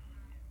it?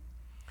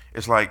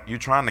 It's like you're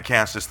trying to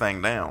cast this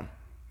thing down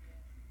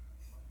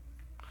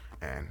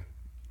and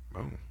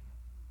boom,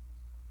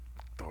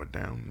 throw it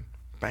down,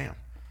 bam.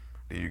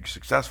 Then you're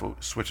successful,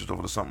 it switches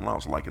over to something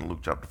else, like in Luke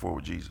chapter 4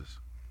 with Jesus.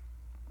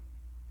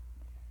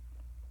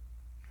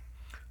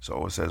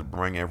 So it says,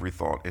 bring every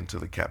thought into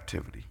the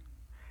captivity.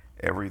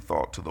 Every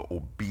thought to the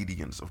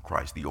obedience of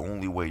Christ. The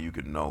only way you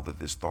can know that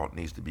this thought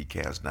needs to be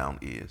cast down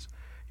is,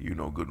 you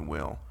know good and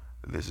well,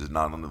 this is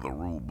not under the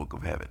rule book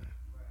of heaven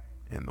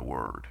in the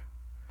word.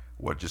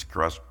 What just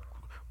Christ,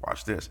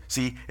 watch this.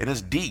 See, it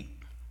is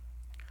deep.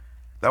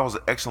 That was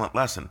an excellent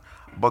lesson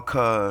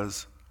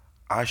because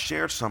I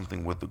shared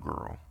something with the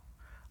girl.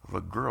 The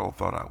girl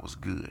thought I was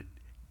good.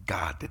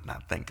 God did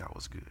not think I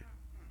was good.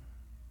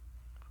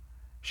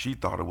 She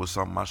thought it was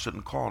something I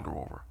shouldn't call her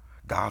over.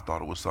 God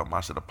thought it was something I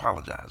should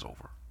apologize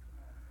over.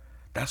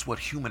 That's what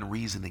human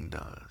reasoning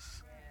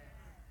does.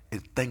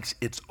 It thinks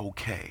it's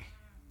okay.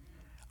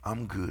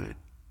 I'm good.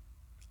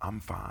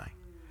 I'm fine.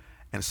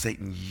 And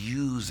Satan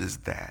uses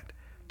that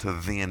to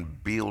then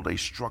build a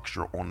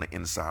structure on the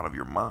inside of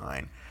your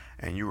mind.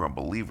 And you're a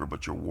believer,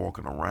 but you're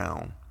walking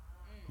around.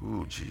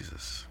 Ooh,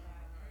 Jesus.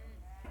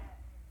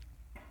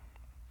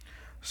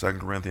 2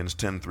 Corinthians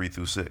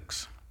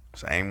 10:3-6.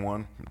 Same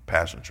one,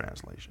 Passion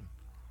Translation.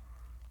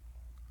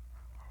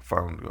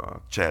 Found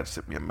Chad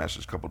sent me a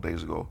message a couple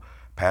days ago.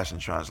 Passion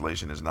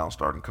Translation is now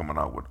starting coming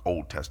out with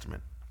Old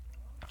Testament.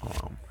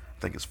 I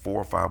think it's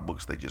 4 or 5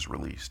 books they just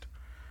released.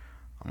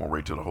 I'm going to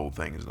wait till the whole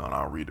thing is done.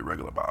 I'll read the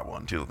regular Bible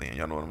until then.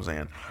 Y'all know what I'm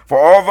saying? For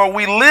although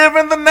we live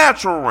in the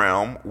natural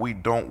realm, we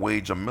don't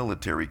wage a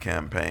military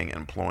campaign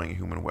employing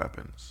human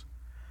weapons,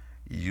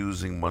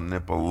 using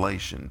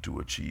manipulation to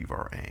achieve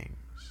our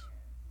aims.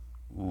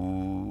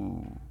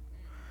 Ooh.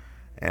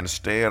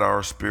 Instead,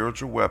 our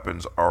spiritual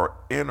weapons are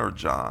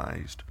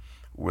energized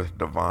with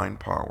divine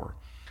power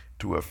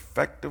to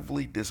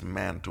effectively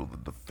dismantle the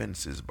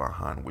defenses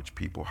behind which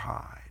people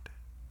hide.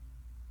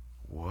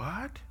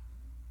 What?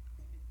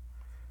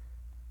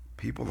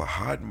 People are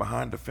hiding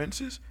behind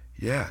defenses?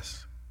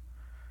 Yes.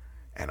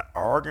 And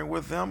arguing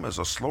with them is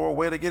a slower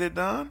way to get it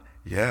done?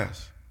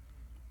 Yes.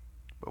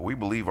 But we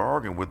believe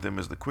arguing with them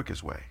is the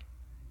quickest way.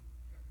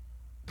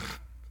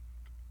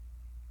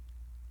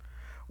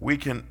 We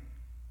can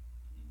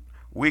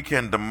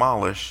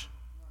demolish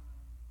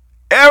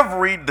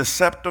every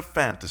deceptive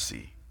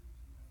fantasy.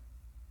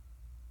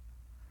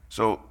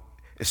 So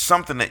it's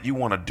something that you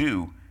want to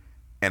do,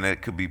 and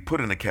it could be put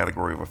in the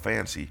category of a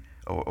fantasy,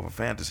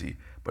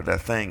 but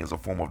that thing is a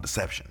form of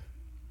deception.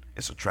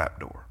 It's a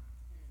trapdoor.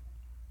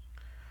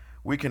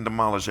 We can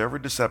demolish every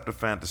deceptive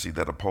fantasy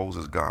that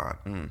opposes God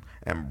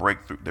and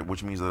break through,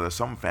 which means that there are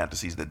some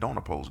fantasies that don't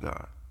oppose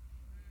God.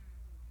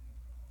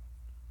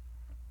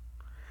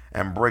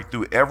 And break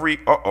through every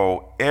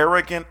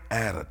arrogant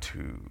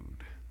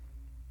attitude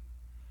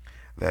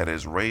that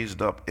is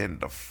raised up in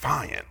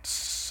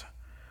defiance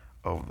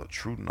of the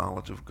true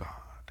knowledge of God.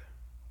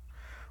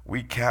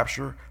 We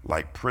capture,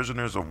 like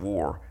prisoners of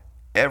war,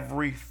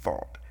 every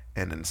thought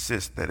and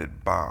insist that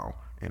it bow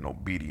in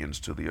obedience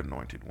to the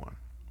Anointed One.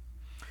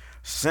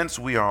 Since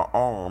we are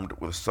armed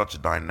with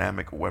such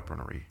dynamic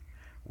weaponry,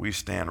 we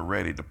stand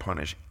ready to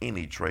punish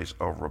any trace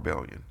of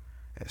rebellion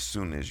as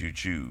soon as you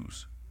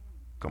choose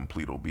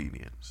complete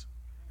obedience.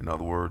 In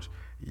other words,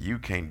 you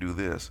can't do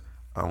this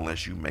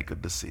unless you make a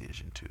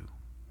decision to.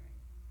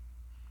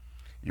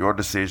 Your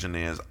decision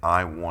is,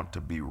 I want to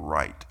be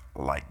right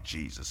like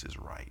Jesus is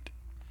right.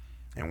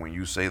 And when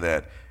you say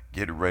that,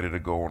 get ready to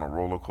go on a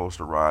roller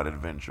coaster ride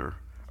adventure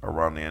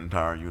around the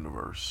entire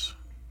universe.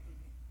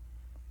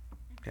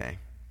 Okay?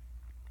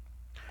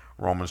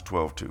 Romans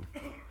 12:2.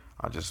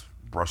 I just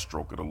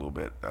brushstroke it a little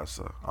bit.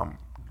 I'm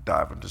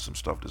diving into some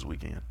stuff this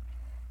weekend.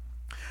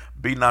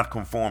 Be not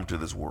conformed to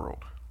this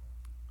world,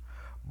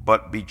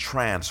 but be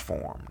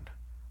transformed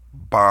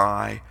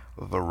by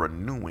the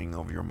renewing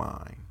of your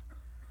mind,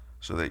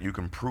 so that you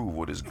can prove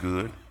what is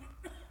good,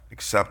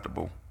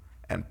 acceptable,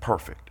 and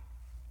perfect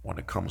when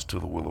it comes to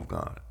the will of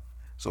God.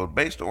 So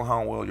based on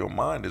how well your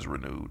mind is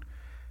renewed,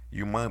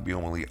 you might be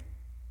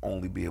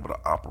only be able to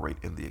operate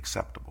in the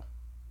acceptable.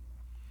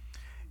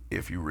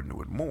 If you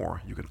renew it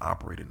more, you can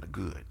operate in the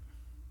good.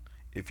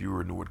 If you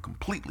renew it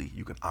completely,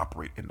 you can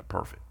operate in the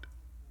perfect.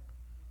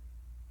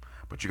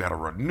 But you got to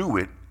renew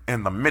it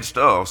in the midst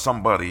of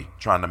somebody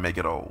trying to make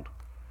it old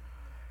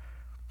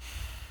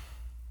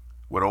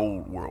with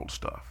old world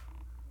stuff.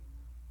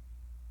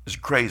 It's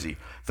crazy.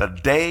 The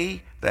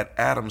day that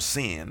Adam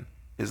sinned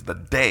is the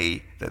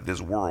day that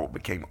this world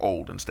became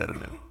old instead of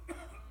new.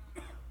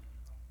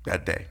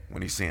 That day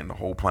when he sinned, the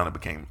whole planet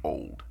became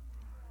old.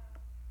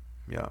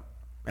 Yeah.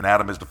 And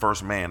Adam is the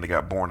first man that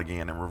got born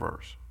again in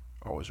reverse.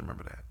 Always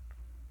remember that.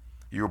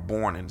 You're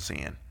born in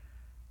sin.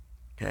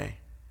 Okay?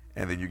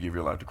 And then you give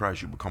your life to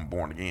Christ. You become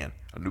born again,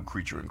 a new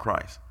creature in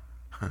Christ.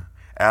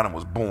 Adam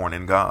was born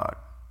in God.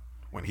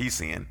 When he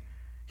sinned,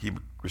 he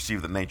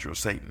received the nature of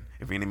Satan.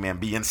 If any man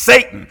be in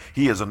Satan,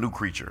 he is a new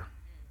creature.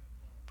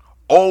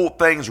 Old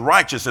things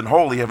righteous and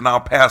holy have now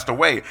passed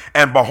away,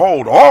 and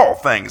behold, all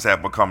things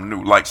have become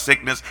new, like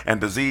sickness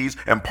and disease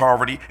and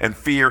poverty and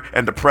fear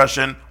and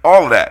depression.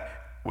 All of that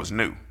was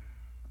new.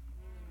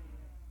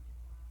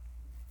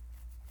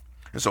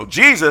 And so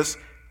Jesus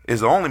is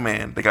the only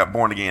man that got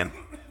born again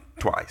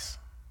twice.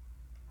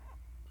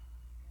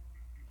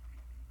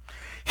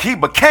 He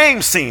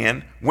became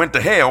sin, went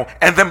to hell,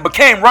 and then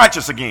became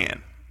righteous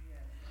again.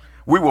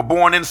 We were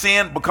born in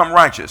sin, become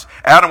righteous.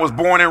 Adam was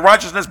born in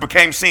righteousness,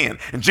 became sin.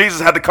 And Jesus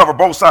had to cover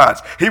both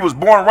sides. He was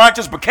born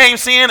righteous, became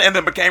sin, and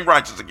then became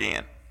righteous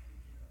again.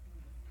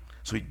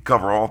 So he could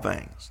cover all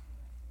things.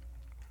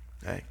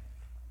 Okay?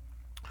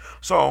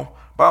 So,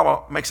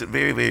 Bible makes it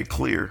very, very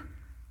clear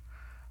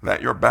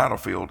that your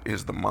battlefield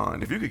is the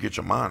mind. If you could get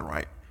your mind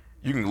right,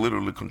 you can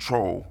literally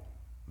control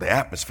the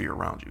atmosphere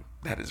around you.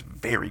 That is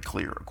very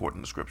clear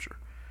according to Scripture.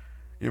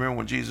 You remember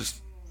when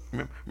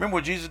remember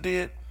what Jesus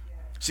did?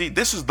 See,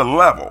 this is the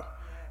level.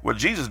 What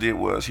Jesus did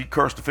was he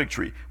cursed the fig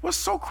tree. What's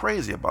so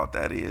crazy about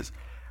that is,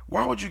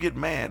 why would you get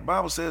mad? The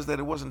Bible says that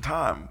it wasn't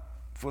time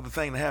for the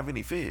thing to have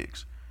any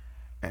figs.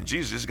 And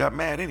Jesus just got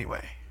mad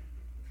anyway.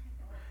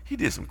 He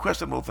did some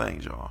questionable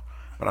things, y'all.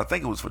 But I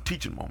think it was for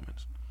teaching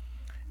moments.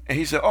 And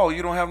he said, oh,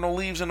 you don't have no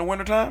leaves in the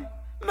wintertime?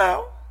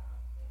 No.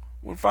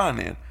 Well, fine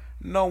then.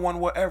 No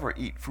one will ever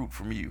eat fruit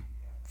from you.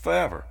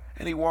 Forever.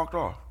 And he walked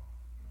off.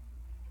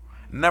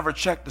 Never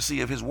checked to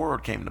see if his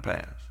word came to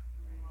pass.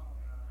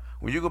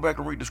 When you go back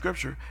and read the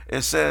scripture,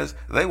 it says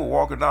they were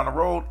walking down the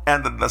road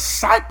and the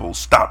disciples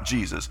stopped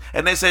Jesus.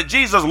 And they said,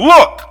 Jesus,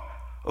 look,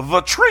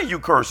 the tree you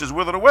cursed is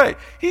withered away.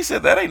 He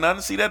said, that ain't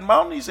nothing. See that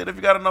mountain? He said, if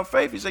you got enough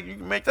faith, he said, you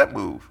can make that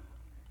move.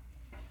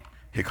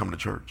 Here come the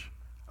church.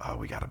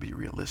 We got to be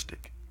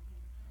realistic.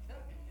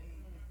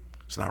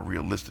 It's not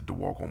realistic to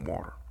walk on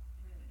water.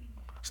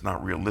 It's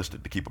not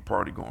realistic to keep a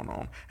party going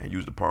on and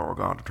use the power of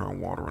God to turn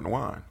water into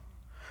wine.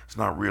 It's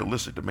not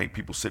realistic to make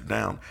people sit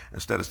down.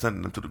 Instead of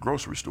sending them to the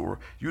grocery store,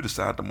 you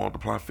decide to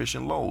multiply fish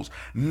and loaves.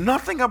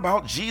 Nothing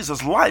about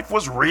Jesus' life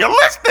was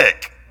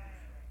realistic.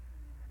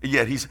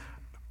 Yet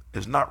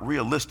it's not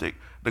realistic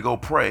to go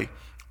pray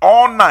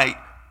all night,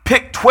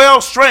 pick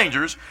 12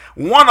 strangers,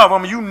 one of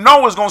them you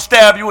know is going to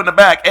stab you in the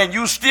back, and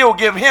you still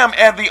give him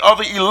and the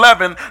other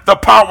 11 the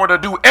power to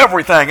do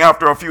everything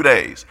after a few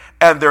days,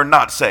 and they're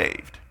not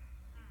saved.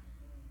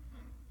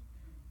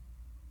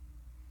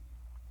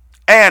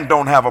 And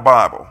don't have a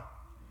Bible,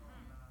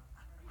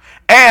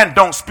 and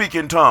don't speak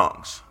in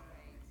tongues,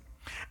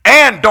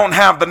 and don't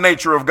have the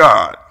nature of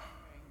God.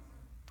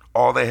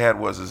 All they had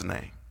was his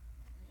name.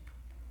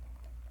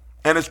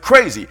 And it's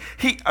crazy.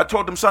 I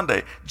told them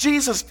Sunday,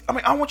 Jesus,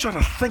 I want y'all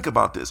to think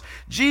about this.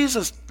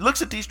 Jesus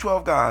looks at these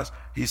 12 guys.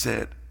 He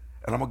said,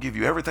 and I'm going to give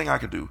you everything I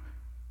can do.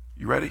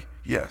 You ready?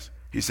 Yes.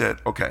 He said,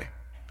 okay,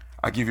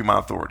 I give you my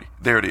authority.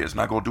 There it is.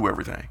 Now go do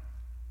everything.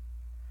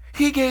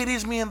 He gave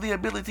these men the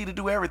ability to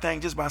do everything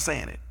just by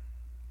saying it.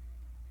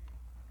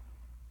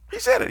 He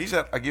said it. He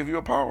said, I give you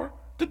a power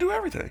to do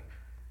everything.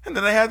 And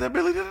then they had the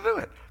ability to do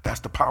it. That's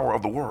the power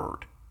of the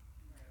word.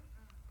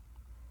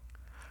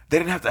 They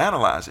didn't have to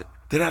analyze it.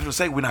 They didn't have to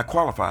say we're not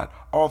qualified.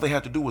 All they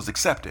had to do was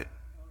accept it.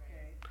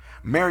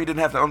 Mary didn't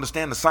have to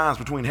understand the signs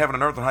between heaven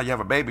and earth and how you have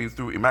a baby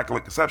through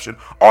immaculate conception.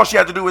 All she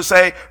had to do was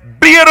say,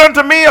 be it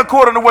unto me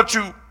according to what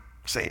you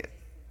said.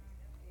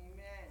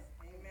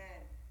 Amen.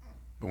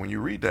 But when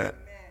you read that,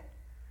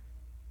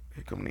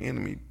 here come the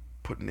enemy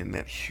putting in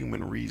that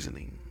human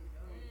reasoning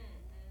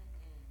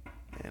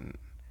and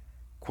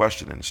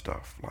questioning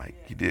stuff like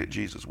he did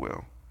Jesus.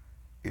 Well,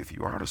 if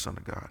you are the Son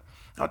of God.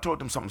 I told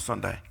them something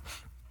Sunday.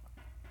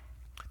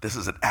 This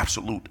is an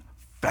absolute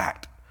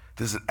fact.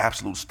 This is an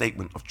absolute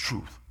statement of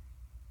truth.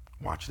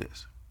 Watch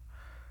this.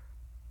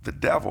 The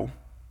devil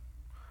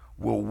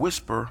will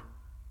whisper.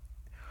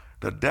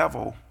 Let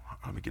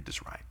me get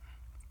this right.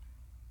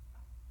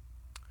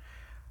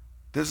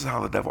 This is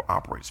how the devil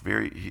operates.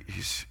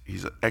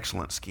 He's an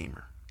excellent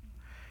schemer.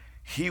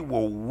 He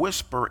will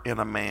whisper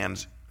in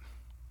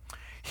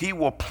he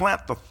will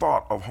plant the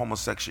thought of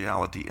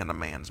homosexuality in a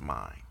man's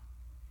mind.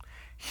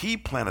 He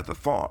planted the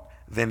thought,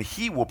 then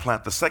he will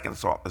plant the second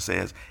thought that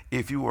says,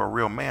 if you are a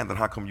real man, then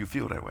how come you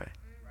feel that way?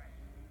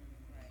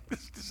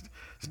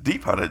 It's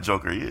deep how that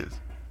joker is.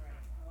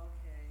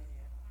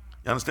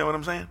 You understand what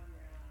I'm saying?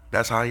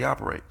 That's how he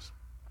operates.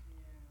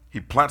 He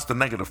plants the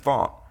negative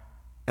thought,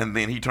 and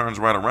then he turns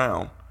right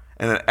around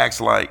and then acts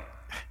like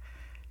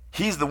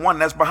he's the one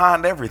that's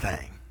behind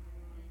everything.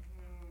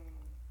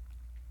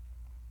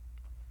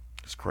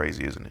 It's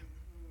crazy, isn't it?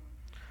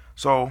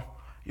 So,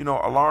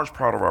 a large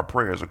part of our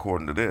prayers,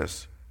 according to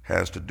this,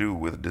 has to do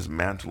with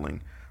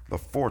dismantling the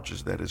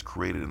fortress that is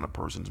created in a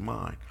person's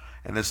mind.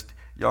 And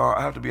y'all,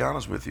 I have to be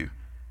honest with you.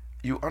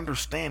 You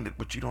understand it,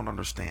 but you don't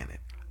understand it.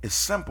 It's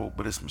simple,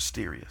 but it's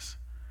mysterious.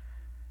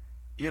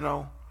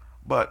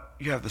 But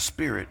you have the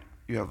spirit,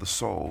 you have the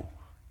soul,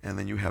 and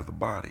then you have the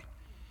body.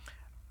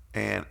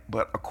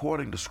 But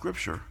according to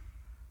Scripture,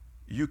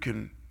 you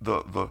can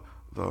the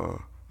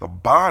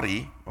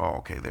body. Oh,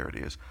 okay, there it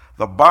is.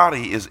 The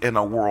body is in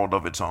a world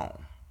of its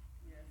own.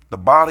 The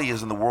body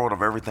is in the world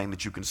of everything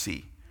that you can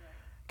see.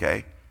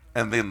 Okay,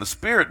 And then the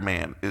spirit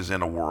man is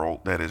in a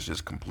world that is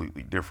just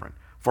completely different.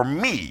 For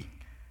me,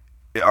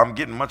 I'm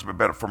getting much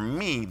better. For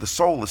me, the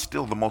soul is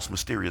still the most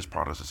mysterious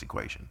part of this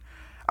equation.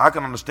 I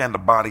can understand the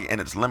body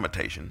and its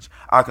limitations.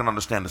 I can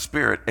understand the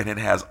spirit and it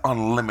has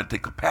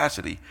unlimited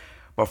capacity.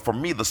 But for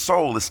me, the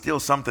soul is still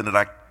something that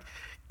I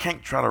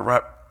can't try to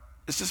wrap.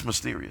 It's just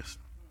mysterious.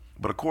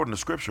 But according to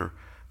Scripture,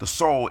 the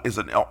soul is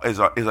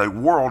a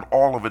world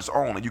all of its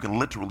own, and you can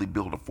literally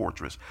build a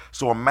fortress.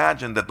 So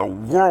imagine that the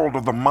world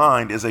of the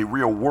mind is a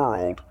real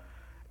world,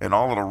 and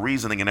all of the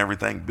reasoning and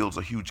everything builds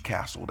a huge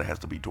castle that has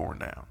to be torn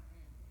down.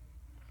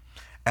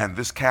 And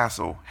this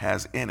castle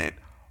has in it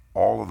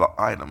all of the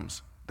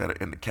items that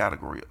are in the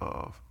category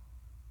of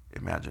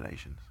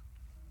imaginations,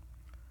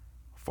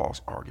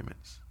 false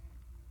arguments,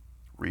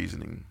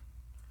 reasoning,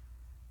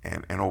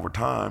 and over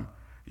time,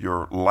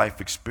 your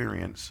life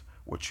experience,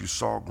 what you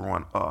saw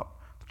growing up,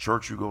 the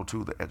church you go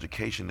to, the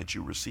education that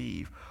you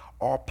receive,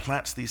 all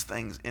plants these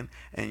things in,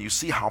 and you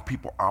see how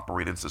people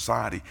operate in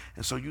society,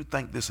 and so you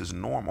think this is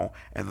normal,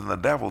 and then the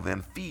devil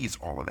then feeds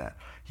all of that.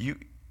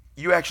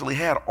 You actually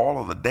had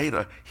all of the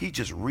data. He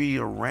just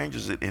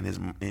rearranges it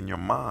in your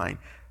mind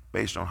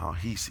based on how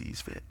he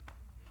sees fit.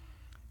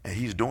 And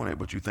he's doing it,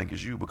 but you think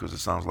it's you because it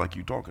sounds like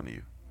you talking to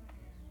you.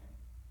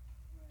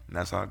 And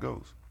that's how it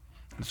goes.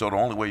 And so the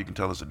only way you can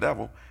tell it's the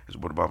devil is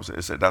what the Bible said.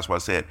 It said, that's why I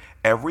said,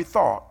 every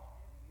thought,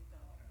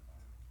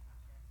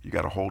 you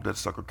got to hold that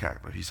sucker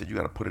captive. He said you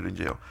got to put it in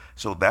jail.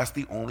 So that's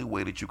the only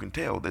way that you can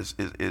tell. This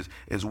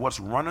is what's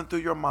running through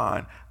your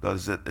mind.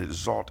 Does it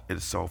exalt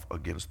itself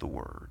against the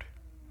word?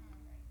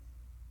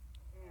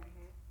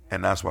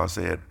 And that's why I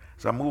said,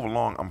 as I move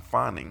along, I'm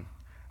finding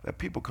that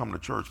people come to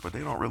church, but they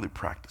don't really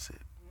practice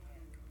it.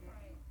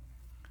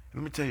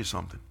 Let me tell you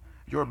something.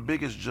 Your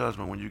biggest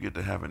judgment when you get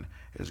to heaven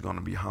is going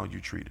to be how you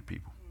treated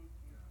people.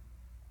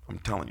 I'm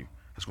telling you,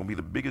 it's going to be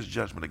the biggest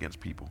judgment against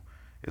people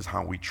is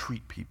how we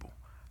treat people,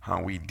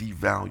 how we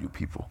devalue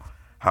people,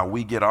 how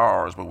we get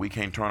ours, but we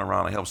can't turn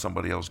around and help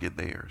somebody else get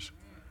theirs.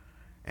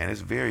 And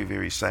it's very,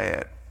 very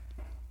sad,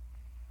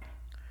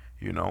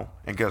 you know.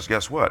 And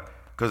guess what?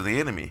 Because the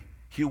enemy,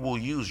 he will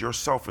use your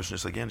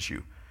selfishness against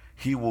you.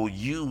 He will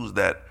use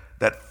that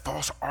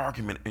false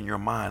argument in your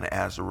mind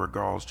in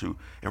regards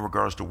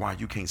to why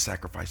you can't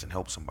sacrifice and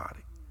help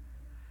somebody.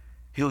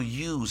 He'll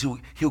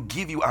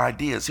give you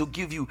ideas. He'll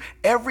give you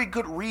every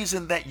good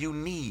reason that you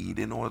need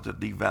in order to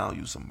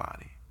devalue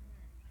somebody.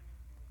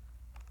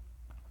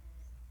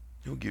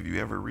 He'll give you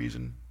every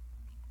reason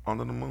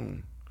under the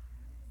moon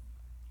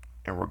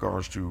in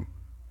regards to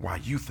why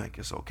you think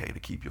it's okay to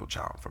keep your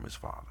child from his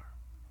father.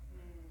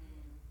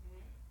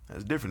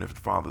 It's different if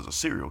the father's a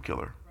serial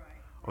killer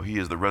or he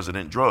is the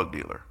resident drug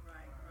dealer.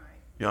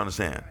 You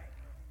understand?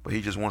 But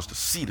he just wants to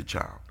see the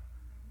child.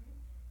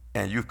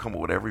 And you've come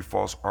up with every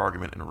false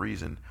argument and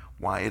reason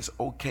why it's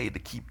okay to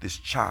keep this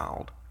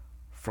child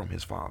from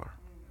his father.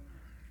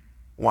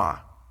 Why?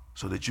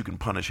 So that you can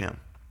punish him.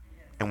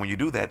 And when you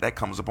do that, that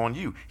comes upon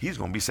you. He's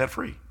going to be set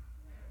free.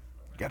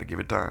 You got to give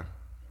it time.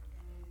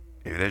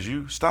 If it is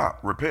you, stop,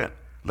 repent.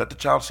 Let the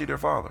child see their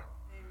father.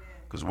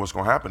 Because what's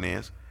going to happen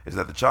is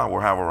that the child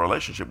will have a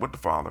relationship with the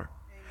father.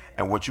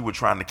 And what you were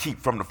trying to keep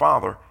from the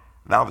father,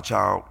 now the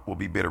child will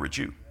be bitter at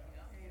you.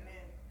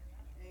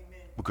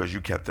 Because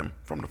you kept them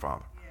from the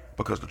father.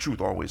 Because the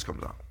truth always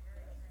comes out.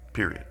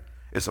 Period.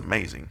 It's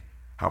amazing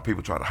how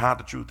people try to hide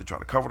the truth. They try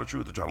to cover the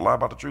truth. They try to lie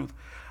about the truth.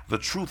 The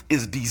truth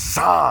is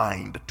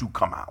designed to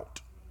come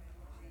out.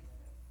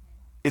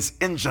 It's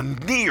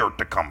engineered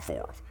to come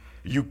forth.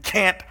 You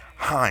can't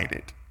hide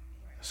it.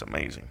 It's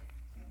amazing.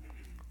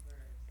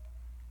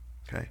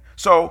 Okay.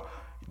 So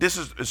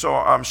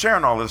I'm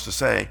sharing all this to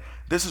say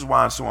this is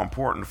why it's so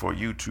important for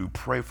you to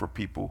pray for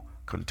people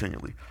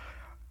continually.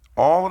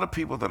 All of the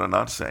people that are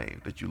not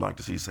saved, that you like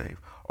to see saved,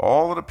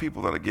 all of the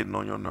people that are getting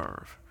on your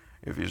nerve,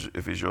 if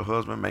it's your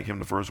husband, make him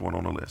the first one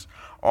on the list.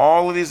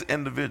 All of these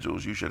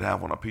individuals you should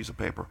have on a piece of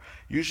paper.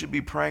 You should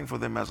be praying for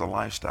them as a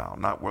lifestyle,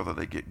 not whether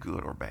they get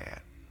good or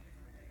bad.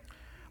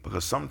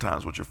 Because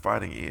sometimes what you're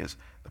fighting is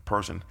the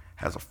person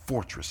has a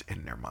fortress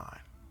in their mind,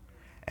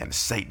 and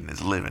Satan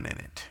is living in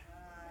it.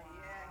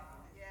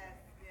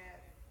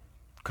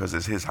 Because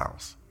it's his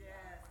house,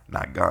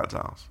 not God's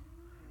house.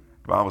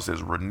 The Bible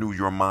says, renew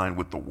your mind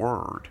with the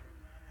word,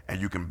 and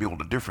you can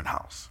build a different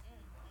house.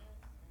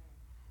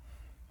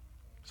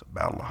 It's a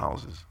battle of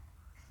houses.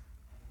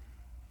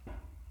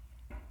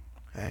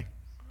 Okay?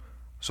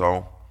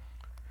 So,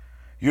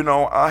 you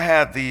know, I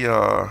had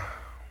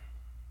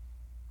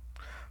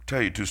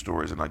tell you two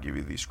stories, and I'll give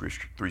you these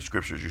three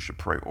scriptures you should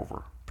pray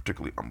over,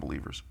 particularly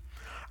unbelievers.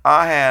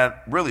 I had,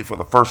 really for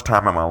the first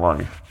time in my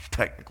life,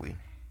 technically,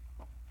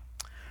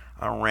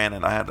 I ran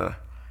and I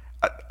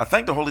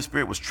think the Holy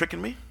Spirit was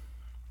tricking me,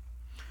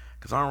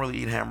 because I don't really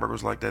eat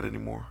hamburgers like that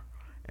anymore.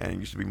 And it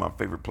used to be my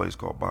favorite place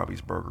called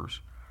Bobby's Burgers.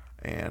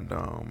 And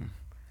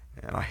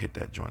I hit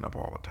that joint up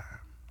all the time.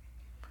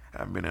 I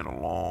haven't been in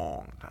a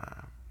long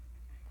time.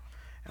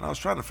 And I was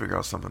trying to figure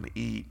out something to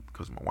eat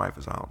because my wife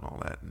is out and all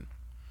that. And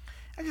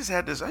I just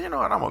had this, you know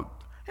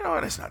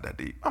what, it's not that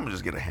deep. I'm going to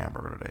just get a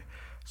hamburger today.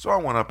 So I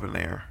went up in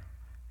there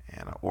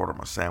and I ordered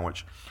my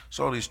sandwich.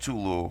 Saw these two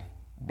little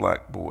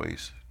black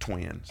boys,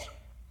 twins,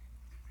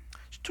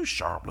 two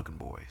sharp-looking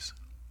boys,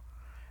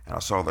 and I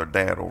saw their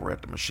dad over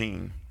at the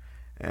machine,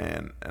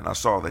 and I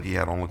saw that he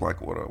had on looked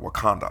like what a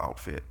Wakanda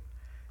outfit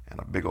and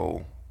a big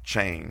old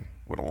chain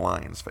with a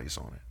lion's face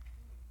on it.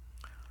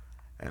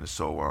 And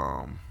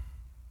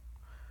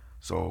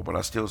but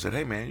I still said,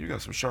 "Hey man, you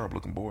got some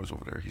sharp-looking boys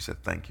over there." He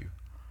said, "Thank you."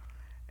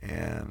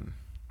 And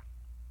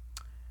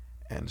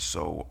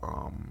so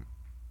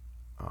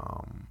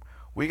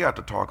we got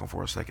to talking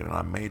for a second, and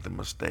I made the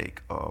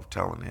mistake of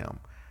telling him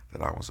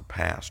that I was a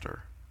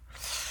pastor.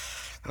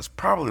 That's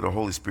probably the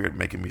Holy Spirit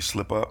making me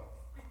slip up.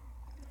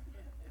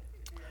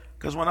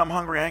 Because when I'm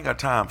hungry, I ain't got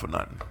time for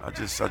nothing. I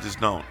just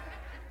don't.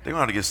 They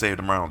want to get saved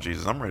around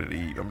Jesus. I'm ready to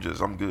eat.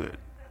 I'm good.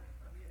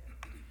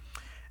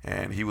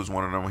 And he was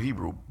one of them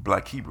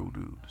black Hebrew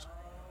dudes.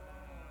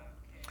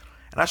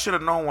 And I should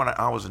have known when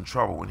I was in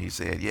trouble when he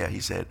said,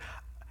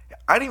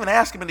 I didn't even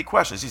ask him any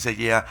questions. He said,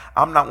 "Yeah,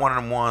 I'm not one of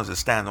them ones that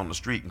stands on the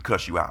street and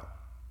cuss you out."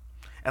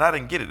 And I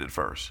didn't get it at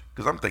first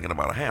because I'm thinking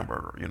about a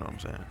hamburger, you know what I'm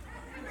saying?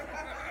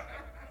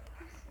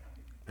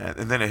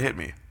 And then it hit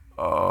me.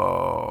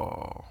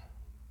 Oh.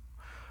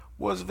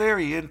 What's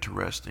very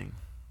interesting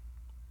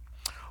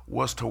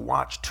was to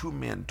watch two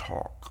men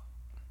talk.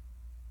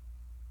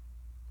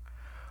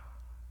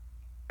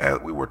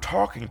 And we were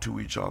talking to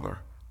each other,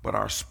 but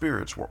our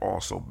spirits were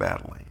also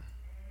battling.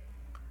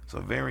 It's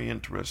a very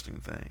interesting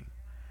thing.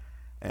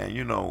 And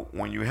you know,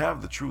 when you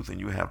have the truth and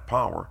you have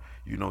power,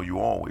 you know you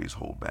always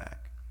hold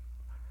back.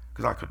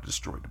 Because I could have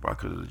destroyed the boy. I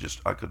could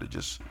have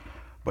just,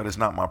 but it's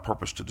not my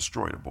purpose to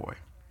destroy the boy.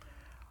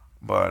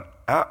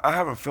 But I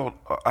haven't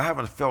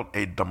felt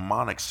a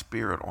demonic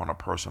spirit on a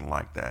person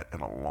like that in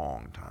a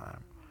long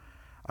time.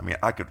 I mean,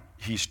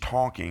 he's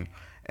talking,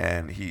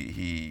 and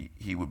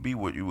he would be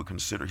what you would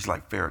consider, he's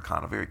like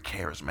Farrakhan, a very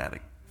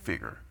charismatic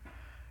figure.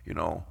 You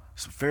know,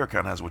 so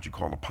Farrakhan has what you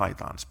call a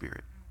python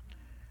spirit.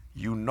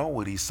 You know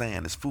what he's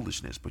saying is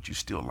foolishness, but you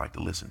still like to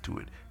listen to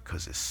it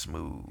because it's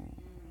smooth.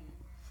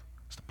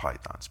 It's the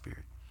python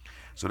spirit.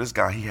 So this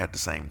guy, he had the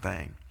same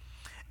thing.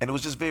 And it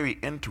was just very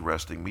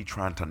interesting, me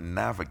trying to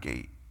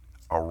navigate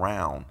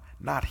around,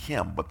 not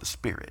him, but the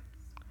spirit.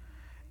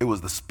 It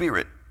was the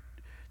spirit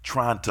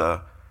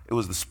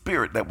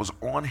that was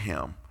on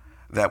him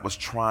that was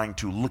trying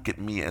to look at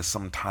me as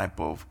some type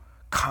of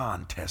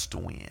contest to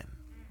win.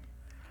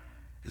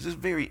 It's just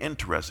very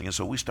interesting. And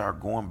so we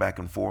started going back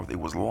and forth. It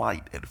was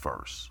light at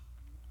first.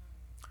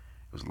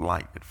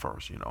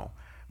 You know,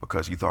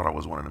 because he thought I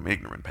was one of them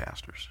ignorant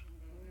pastors.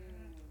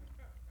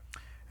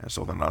 And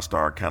so then I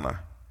started kind of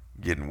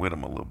getting with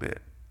him a little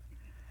bit.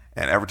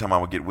 And every time I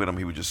would get with him,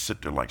 he would just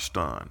sit there like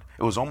stunned.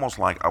 It was almost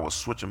like I was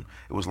switching.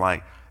 It's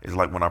like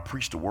when I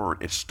preached the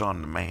word, it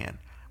stunned the man.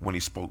 When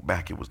he spoke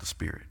back, it was the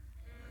spirit.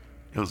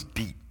 It was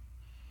deep.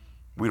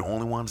 We're the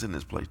only ones in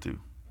this place too.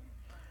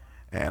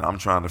 And I'm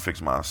trying to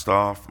fix my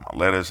stuff, my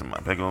lettuce and my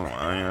pickles, my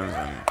onions,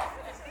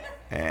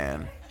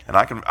 and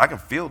I can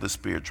feel this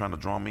spirit trying to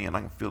draw me in.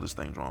 I can feel this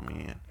thing drawing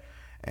me in.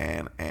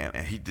 And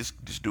he this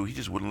dude, he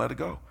just wouldn't let it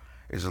go.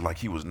 It's just like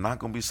he was not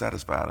going to be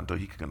satisfied until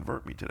he could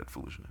convert me to that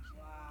foolishness.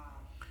 Wow.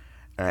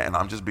 And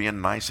I'm just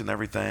being nice and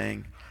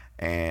everything.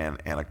 And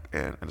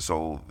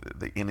so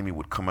the enemy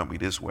would come at me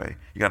this way.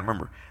 You got to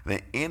remember,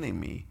 the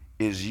enemy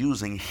is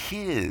using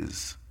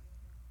his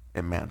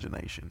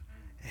imagination.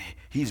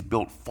 He's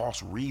built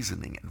false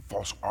reasoning and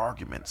false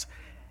arguments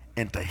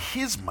into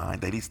his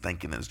mind that he's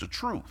thinking is the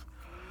truth.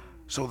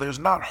 So there's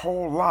not a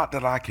whole lot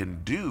that I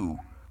can do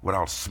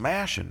without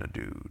smashing the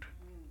dude.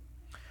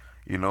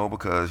 You know,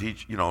 because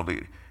it's,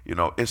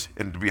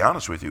 and to be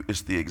honest with you,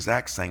 it's the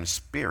exact same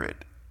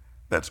spirit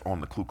that's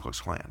on the Ku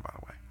Klux Klan, by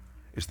the way.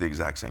 It's the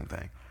exact same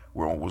thing.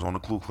 What was on the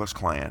Ku Klux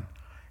Klan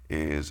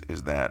is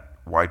that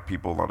white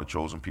people are the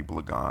chosen people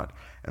of God,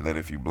 and that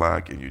if you're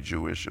black and you're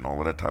Jewish and all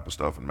of that type of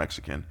stuff and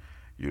Mexican,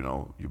 you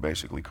know, you're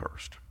basically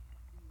cursed.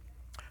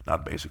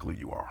 Not basically,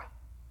 you are.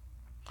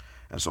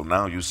 And so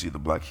now you see the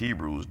black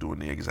Hebrews doing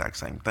the exact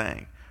same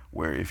thing,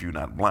 where if you're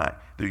not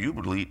black, do you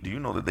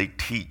know that they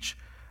teach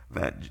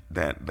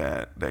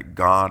that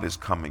God is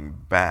coming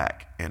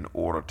back in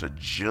order to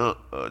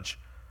judge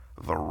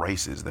the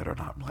races that are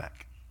not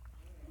black?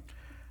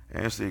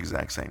 And it's the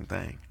exact same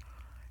thing,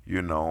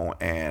 you know.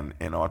 And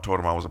I told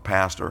him I was a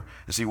pastor,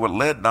 and see what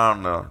led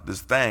down to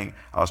this thing.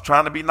 I was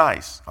trying to be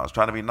nice,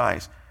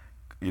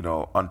 you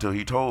know, until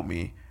he told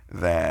me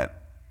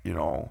that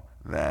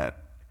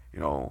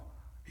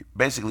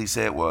basically he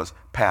said was,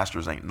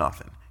 pastors ain't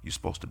nothing. You're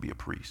supposed to be a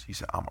priest. He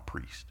said, I'm a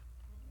priest.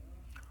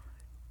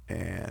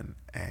 And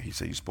he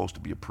said, you're supposed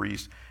to be a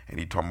priest. And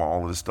he told me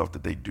all of this stuff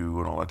that they do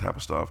and all that type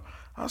of stuff.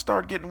 I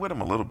started getting with him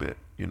a little bit,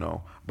 you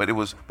know. But I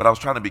was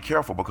trying to be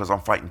careful because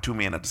I'm fighting two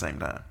men at the same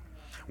time.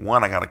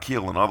 One I got to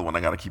kill, and the other one I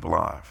got to keep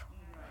alive.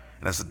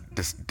 And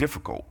that's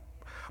difficult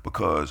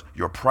because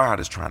your pride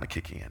is trying to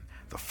kick in.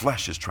 The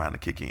flesh is trying to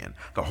kick in.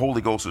 The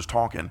Holy Ghost is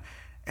talking,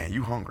 and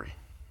you hungry.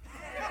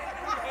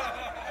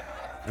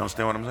 You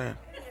understand what I'm saying?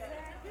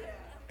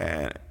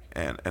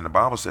 And the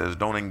Bible says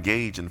don't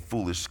engage in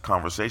foolish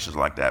conversations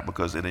like that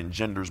because it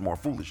engenders more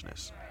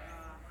foolishness.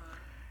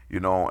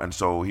 And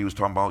so he was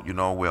talking about,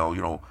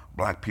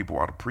 black people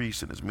are the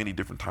priests and there's many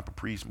different type of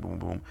priests, boom,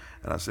 boom.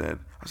 And I said,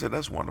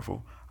 that's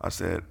wonderful. I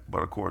said,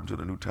 but according to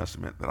the New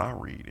Testament that I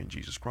read in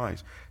Jesus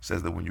Christ,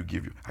 says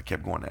that I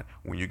kept going that,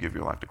 when you give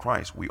your life to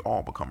Christ, we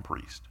all become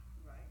priests.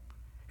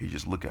 He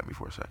just looked at me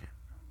for a second.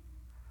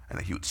 And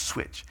then he would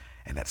switch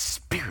and that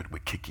spirit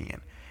would kick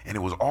in. And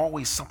it was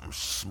always something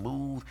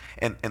smooth.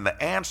 And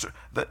the answer,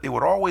 it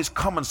would always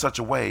come in such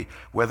a way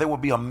where there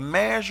would be a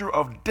measure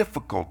of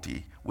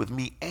difficulty with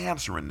me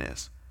answering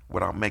this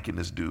without making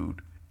this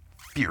dude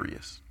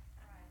furious.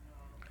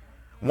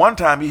 One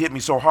time he hit me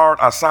so hard,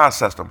 I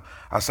sidestepped him.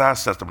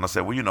 And I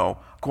said,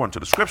 well, according to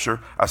the scripture,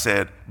 I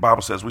said,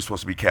 Bible says we're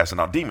supposed to be casting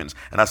out demons.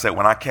 And I said,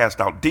 when I cast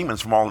out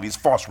demons from all of these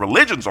false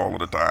religions all of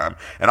the time,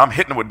 and I'm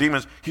hitting them with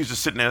demons, he was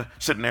just sitting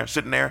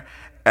there.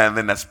 And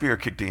then that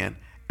spirit kicked in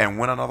and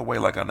went another way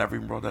like I never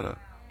even brought that up.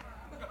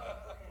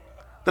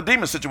 The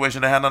demon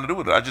situation that had nothing to do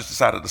with it. I just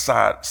decided to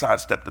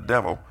sidestep the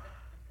devil.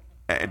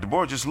 And the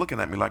boy just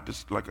looking at me like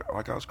this, like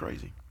I was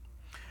crazy.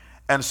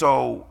 And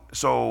so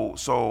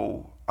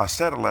I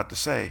said all that to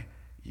say,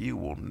 you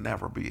will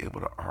never be able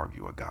to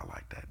argue a guy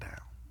like that down.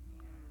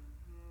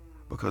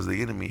 Because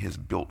the enemy has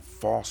built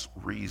false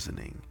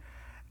reasoning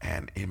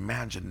and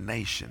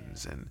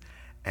imaginations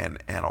and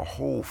a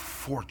whole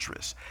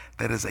fortress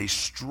that is a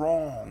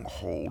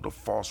stronghold of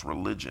false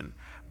religion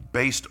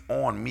based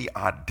on me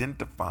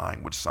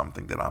identifying with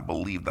something that I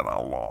believe that I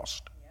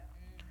lost.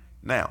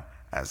 Now,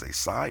 as a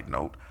side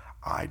note,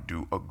 I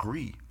do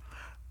agree.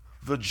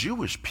 The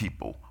Jewish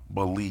people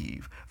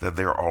believe that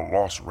there are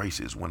lost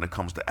races when it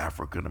comes to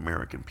African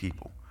American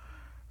people.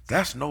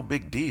 That's no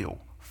big deal.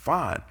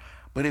 Fine.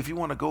 But if you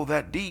want to go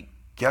that deep,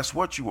 guess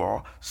what, you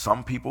all?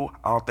 Some people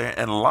out there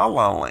in La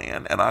La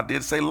Land, and I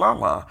did say La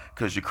La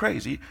because you're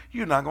crazy,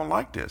 you're not going to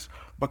like this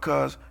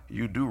because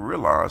you do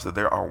realize that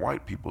there are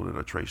white people that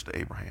are traced to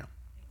Abraham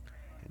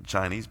and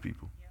Chinese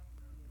people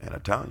and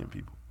Italian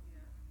people.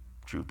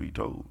 Truth be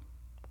told,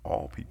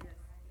 all people.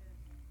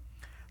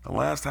 The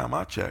last time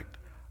I checked,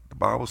 the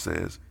Bible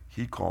says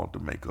he called to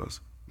make us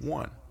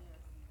one.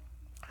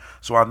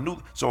 So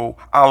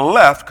I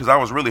left because I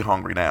was really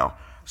hungry now.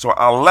 So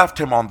I left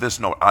him on this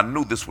note. I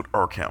knew this would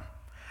irk him.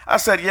 I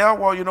said, yeah,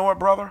 well, you know what,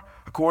 brother?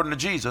 According to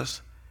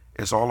Jesus,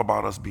 it's all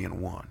about us being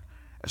one.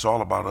 It's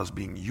all about us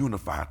being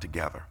unified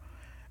together.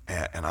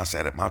 And I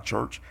said at my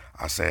church,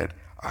 I said,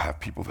 I have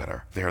people that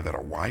are there that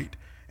are white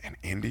and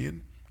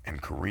Indian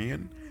and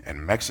Korean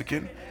and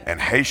Mexican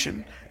and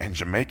Haitian and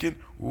Jamaican.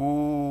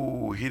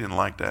 Ooh, he didn't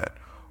like that.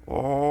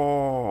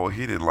 Oh,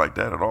 he didn't like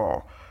that at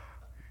all.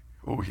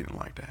 Oh, he didn't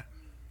like that.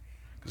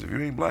 Because if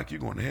you ain't black, you're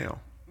going to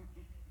hell.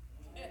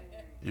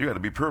 You got to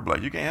be pure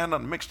black. You can't have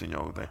nothing mixed in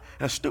your own thing.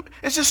 That's stupid.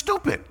 It's just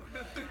stupid.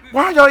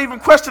 Why are y'all even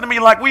questioning me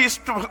like we are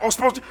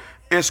supposed to?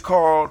 It's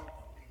called,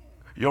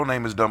 your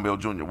name is Dumbbell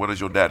Jr. What is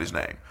your daddy's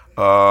name?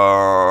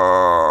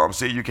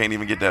 See, you can't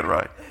even get that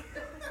right.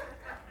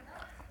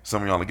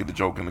 Some of y'all will get the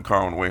joke in the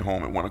car on the way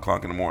home at 1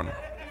 o'clock in the morning.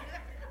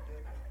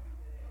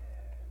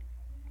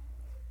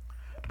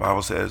 The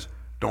Bible says,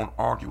 don't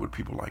argue with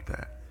people like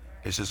that.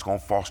 It's just going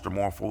to foster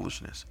more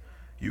foolishness.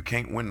 You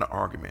can't win the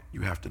argument.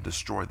 You have to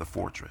destroy the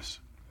fortress.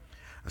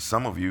 And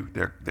some of you,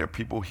 there are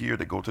people here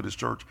that go to this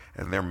church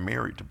and they're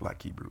married to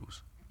black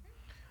Hebrews.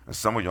 And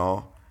some of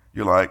y'all,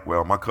 you're like,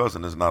 well, my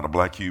cousin is not a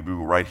black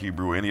Hebrew, white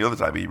Hebrew, or any other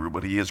type of Hebrew,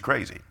 but he is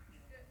crazy.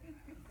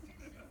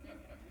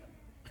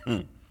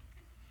 And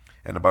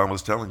the Bible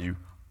is telling you,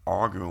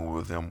 arguing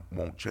with them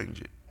won't change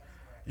it.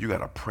 You got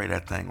to pray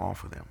that thing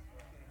off of them.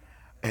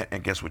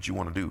 And guess what you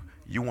want to do?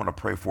 You want to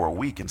pray for a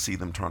week and see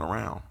them turn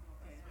around.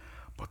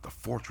 But the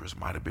fortress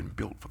might have been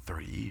built for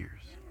 30 years.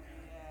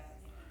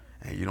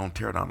 And you don't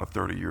tear down a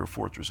 30-year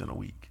fortress in a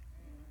week,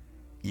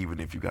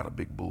 even if you got a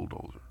big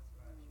bulldozer.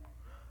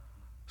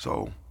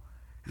 So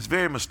it's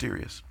very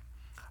mysterious.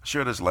 I'll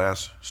share this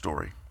last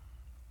story.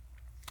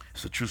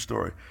 It's a true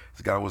story.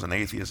 This guy was an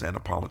atheist and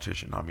a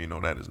politician. I mean,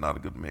 that is not a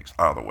good mix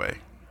either way,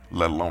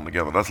 let alone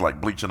together. That's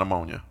like bleach and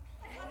ammonia.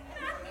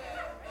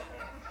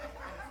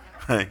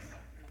 Hey.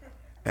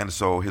 And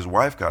so his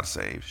wife got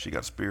saved. She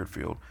got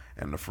spirit-filled.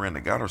 And the friend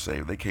that got her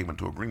saved, they came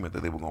into agreement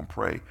that they were going to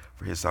pray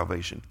for his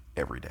salvation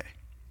every day.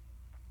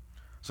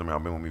 Some of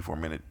y'all been with me for a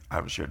minute. I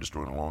haven't shared the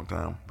story in a long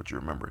time, but you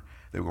remember it.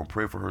 They were going to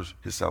pray for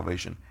his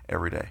salvation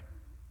every day.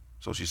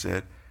 So she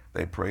said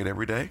they prayed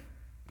every day.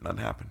 Nothing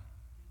happened.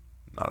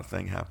 Not a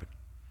thing happened.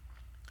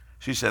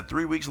 She said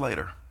 3 weeks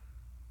later,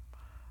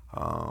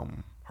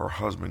 her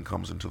husband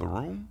comes into the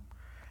room,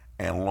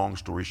 and long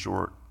story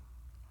short,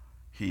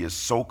 he is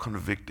so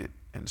convicted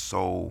and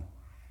so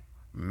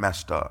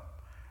messed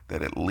up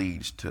that it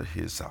leads to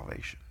his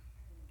salvation.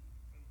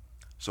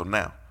 So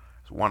now,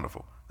 it's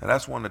wonderful. Now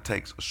that's one that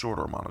takes a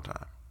shorter amount of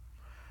time.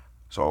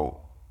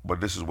 So, but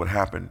this is what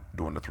happened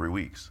during the 3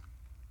 weeks.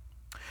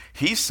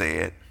 He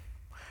said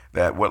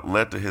that what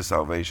led to his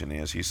salvation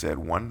is, he said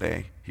one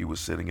day he was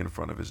sitting in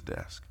front of his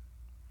desk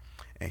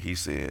and he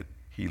said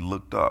he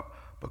looked up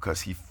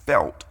because he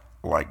felt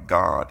like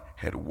God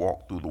had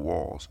walked through the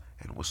walls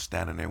and was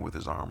standing there with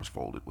his arms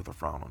folded with a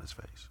frown on his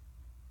face.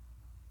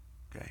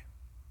 Okay.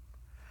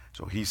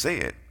 So he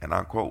said, and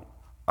I quote,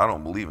 I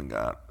don't believe in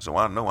God, so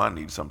I know I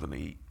need something to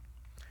eat.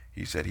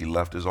 He said he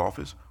left his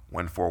office,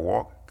 went for a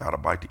walk, got a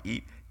bite to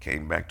eat,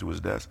 came back to his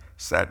desk,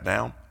 sat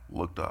down,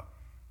 looked up,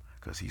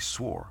 because he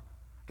swore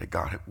that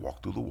God had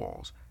walked through the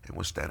walls and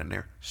was standing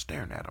there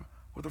staring at him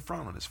with a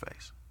frown on his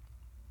face.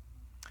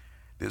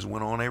 This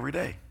went on every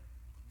day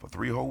for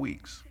 3 whole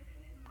weeks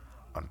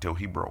until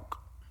he broke.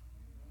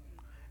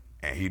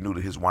 And he knew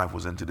that his wife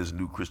was into this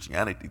new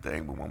Christianity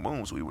thing, but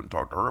boom, so he wouldn't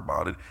talk to her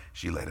about it.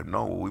 She let him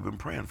know, well, we've been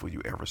praying for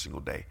you every single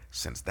day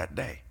since that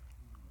day.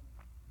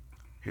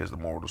 Here's the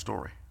moral of the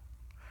story.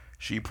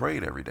 She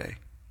prayed every day.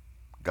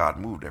 God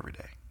moved every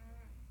day.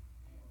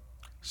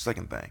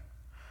 Second thing,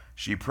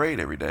 she prayed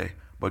every day,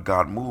 but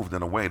God moved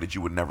in a way that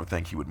you would never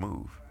think he would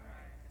move.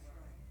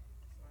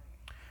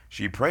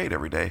 She prayed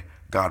every day,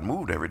 God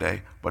moved every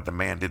day, but the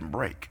man didn't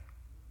break.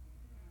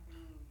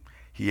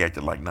 He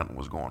acted like nothing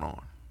was going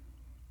on.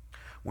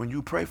 When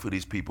you pray for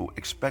these people,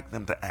 expect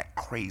them to act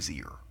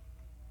crazier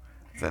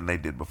than they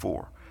did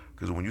before.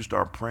 Because when you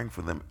start praying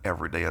for them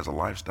every day as a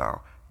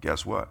lifestyle,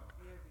 guess what?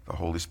 The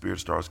Holy Spirit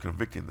starts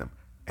convicting them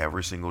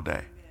every single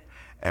day.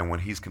 And when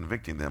he's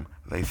convicting them,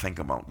 they think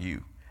about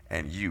you.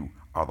 And you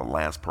are the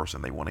last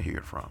person they want to hear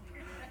it from.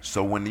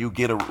 So when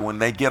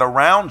they get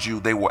around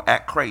you, they will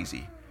act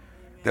crazy.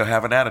 They'll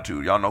have an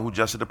attitude. Y'all know who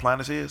Jesse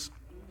Duplantis is?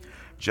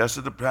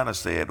 Jesse Duplantis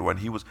said when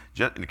he was,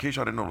 in case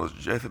y'all didn't know this,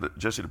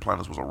 Jesse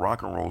Duplantis was a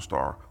rock and roll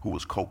star who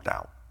was coked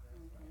out.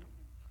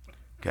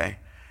 Okay?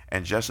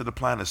 And Jesse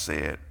Duplantis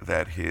said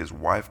that his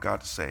wife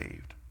got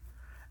saved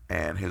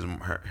and his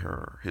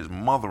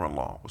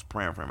mother-in-law was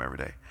praying for him every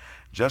day.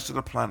 Jesse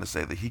Duplantis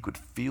said that he could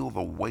feel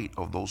the weight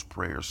of those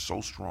prayers so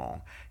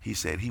strong. He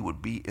said he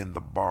would be in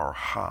the bar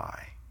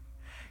high.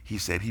 He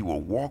said he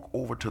would walk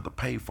over to the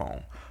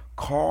payphone,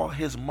 call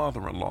his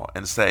mother-in-law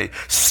and say,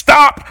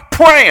 stop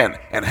praying,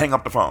 and hang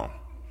up the phone.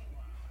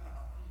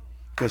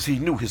 Because he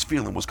knew his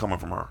feeling was coming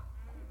from her.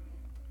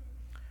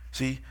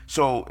 See,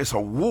 so it's a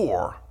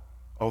war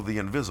of the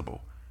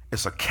invisible.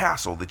 It's a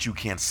castle that you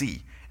can't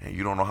see, and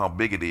you don't know how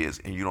big it is,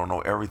 and you don't know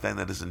everything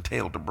that is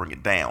entailed to bring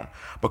it down.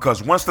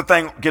 Because once the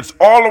thing gets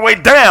all the way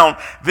down,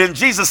 then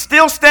Jesus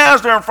still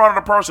stands there in front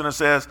of the person and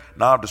says,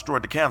 now I've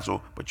destroyed the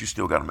castle, but you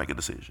still got to make a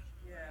decision.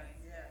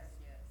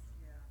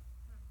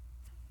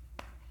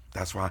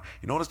 That's why,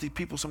 you notice these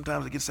people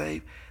sometimes that get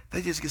saved,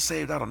 they just get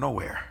saved out of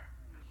nowhere.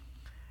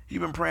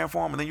 You've been praying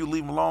for them, and then you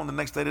leave them alone. The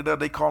next day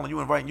they calling you,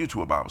 inviting you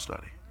to a Bible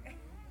study.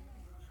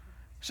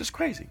 It's just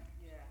crazy.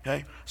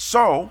 Okay?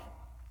 So,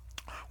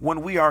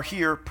 when we are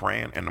here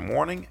praying in the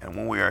morning, and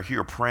when we are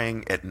here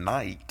praying at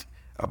night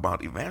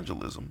about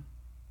evangelism,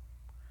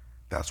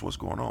 that's what's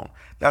going on.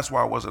 That's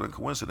why it wasn't a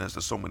coincidence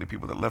that so many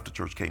people that left the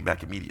church came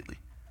back immediately.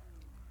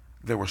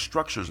 There were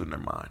structures in their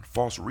mind,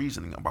 false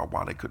reasoning about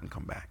why they couldn't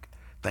come back.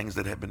 Things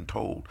that had been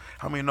told.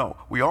 How many know?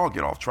 We all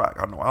get off track.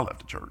 I know I left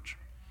the church,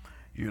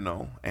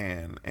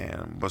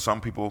 but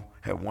some people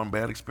have one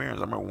bad experience.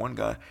 I remember one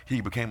guy,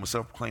 he became a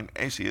self-proclaimed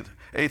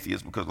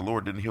atheist because the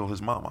Lord didn't heal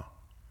his mama.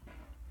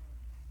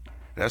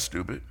 That's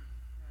stupid.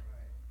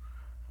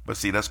 But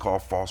see, that's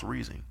called false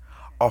reasoning.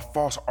 A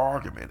false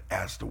argument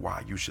as to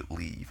why you should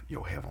leave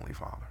your Heavenly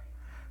Father.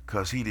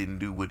 Because he didn't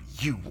do what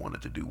you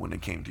wanted to do when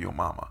it came to your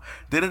mama.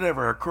 Did it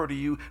ever occur to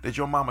you that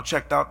your mama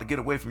checked out to get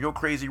away from your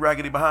crazy,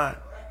 raggedy behind?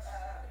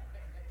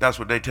 That's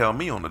what they tell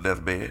me on the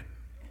deathbed.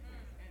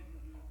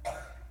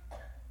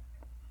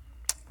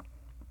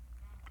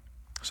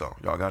 So,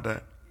 y'all got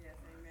that? Yes,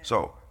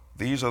 so,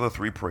 these are the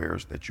 3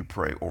 prayers that you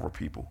pray over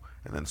people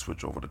and then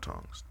switch over to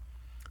tongues.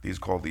 These are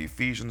called the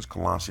Ephesians,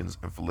 Colossians,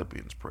 and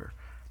Philippians prayer.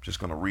 I'm just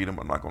going to read them.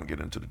 I'm not going to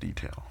get into the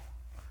detail.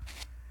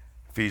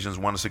 Ephesians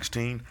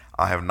 1:16,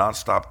 I have not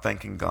stopped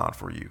thanking God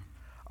for you.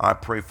 I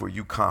pray for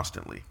you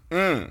constantly.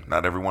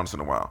 Not every once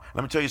in a while.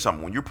 Let me tell you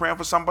something. When you're praying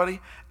for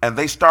somebody and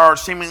they start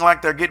seeming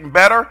like they're getting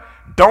better,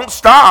 don't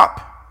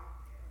stop.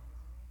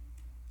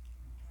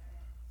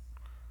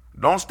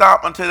 Don't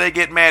stop until they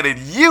get mad at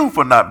you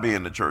for not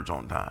being to church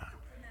on time.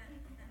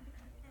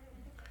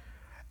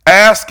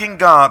 Asking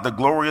God, the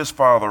glorious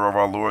Father of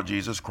our Lord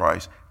Jesus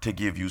Christ, to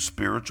give you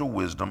spiritual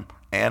wisdom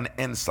and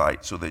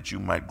insight so that you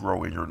might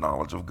grow in your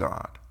knowledge of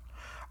God.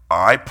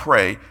 I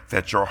pray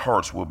that your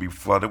hearts will be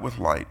flooded with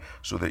light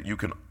so that you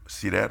can,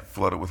 see that,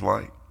 flooded with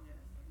light?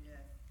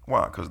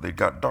 Why? Because they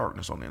got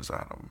darkness on the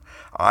inside of them.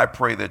 I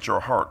pray that your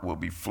heart will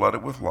be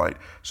flooded with light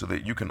so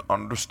that you can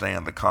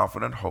understand the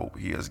confident hope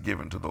he has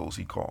given to those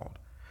he called,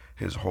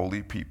 his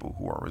holy people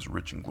who are his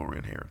rich and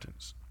glorious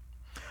inheritance.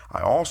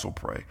 I also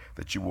pray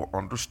that you will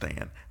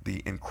understand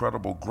the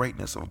incredible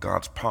greatness of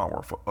God's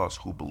power for us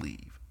who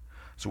believe.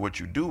 So what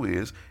you do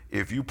is,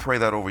 if you pray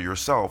that over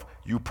yourself,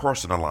 you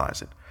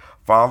personalize it.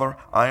 Father,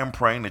 I am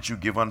praying that you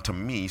give unto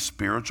me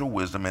spiritual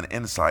wisdom and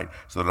insight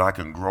so that I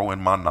can grow in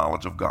my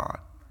knowledge of God.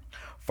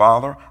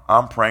 Father,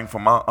 I'm praying for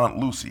my Aunt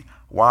Lucy.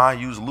 Why I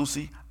use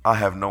Lucy? I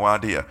have no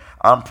idea.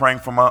 I'm praying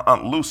for my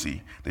Aunt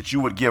Lucy that you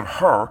would give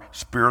her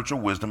spiritual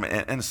wisdom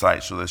and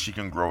insight so that she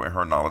can grow in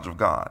her knowledge of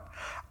God.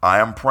 I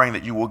am praying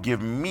that you will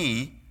give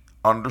me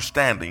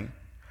understanding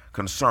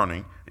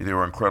concerning the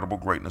incredible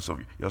greatness of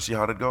you. Y'all see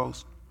how that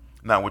goes?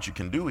 Now, what you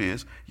can do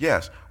is,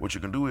 what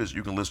you can do is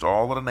you can list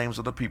all of the names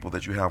of the people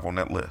that you have on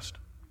that list.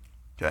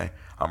 Okay?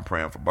 I'm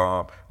praying for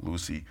Bob,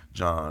 Lucy,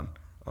 John,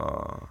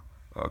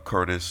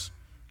 Curtis,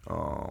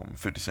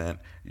 50 Cent,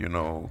 you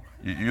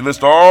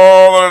list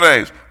all of the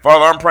names.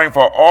 Father, I'm praying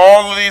for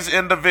all of these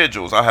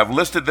individuals. I have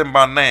listed them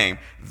by name.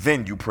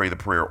 Then you pray the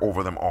prayer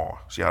over them all.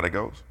 See how that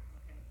goes?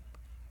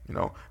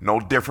 No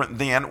different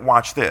than,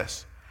 watch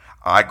this.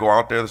 I go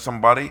out there to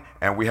somebody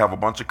and we have a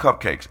bunch of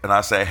cupcakes and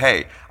I say,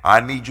 hey,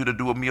 I need you to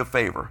do me a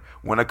favor.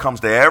 When it comes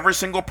to every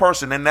single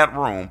person in that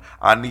room,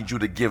 I need you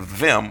to give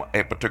them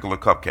a particular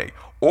cupcake.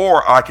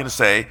 Or I can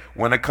say,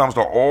 when it comes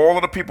to all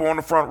of the people on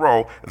the front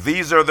row,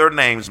 these are their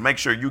names. Make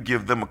sure you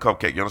give them a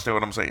cupcake. You understand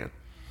what I'm saying?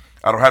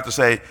 I don't have to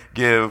say,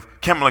 give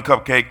Kimmel a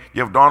cupcake,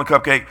 give Dawn a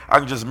cupcake. I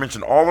can just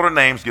mention all of their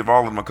names, give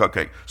all of them a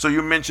cupcake. So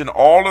you mention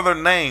all of their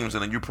names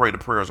and then you pray the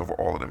prayers over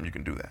all of them. You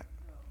can do that.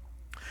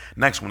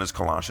 Next one is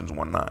Colossians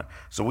 1:9.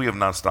 So we have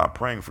not stopped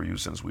praying for you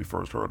since we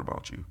first heard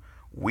about you.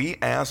 We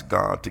ask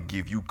God to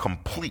give you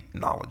complete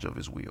knowledge of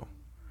his will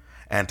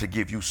and to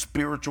give you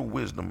spiritual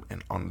wisdom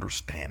and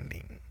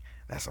understanding.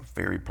 That's a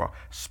very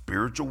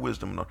spiritual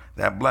wisdom.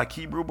 That black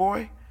Hebrew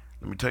boy,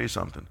 let me tell you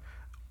something.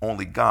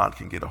 Only God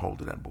can get a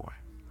hold of that boy.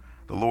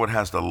 The Lord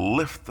has to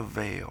lift the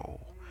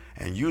veil.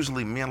 And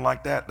usually men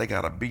like that, they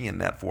got to be in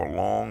that for a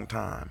long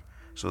time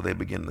so they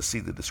begin to see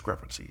the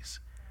discrepancies.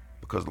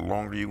 Because the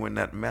longer you in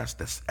that mess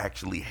that's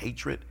actually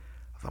hatred,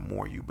 the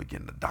more you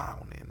begin to die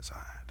on the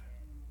inside.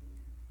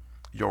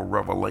 Your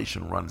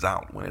revelation runs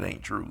out when it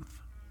ain't truth.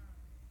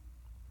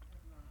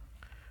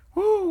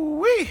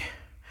 Woo-wee.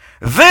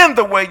 Then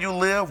the way you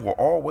live will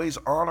always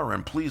honor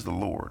and please the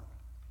Lord.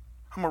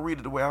 I'm going to read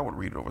it the way I would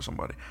read it over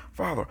somebody.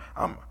 Father,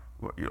 I'm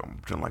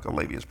pretend like a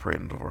lady is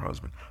praying over her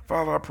husband.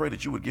 Father, I pray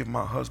that you would give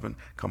my husband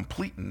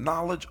complete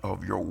knowledge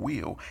of your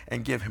will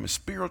and give him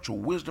spiritual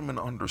wisdom and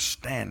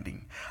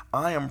understanding.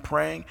 I am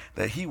praying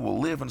that he will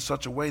live in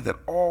such a way that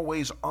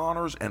always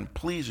honors and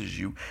pleases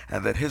you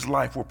and that his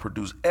life will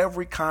produce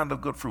every kind of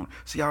good fruit.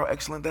 See how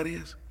excellent that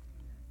is?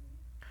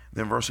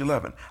 Then verse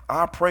 11,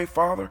 I pray,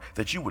 Father,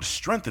 that you would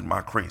strengthen my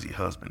crazy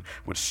husband.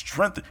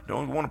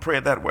 Don't want to pray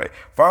it that way.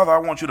 Father, I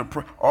want you to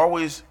pray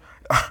always.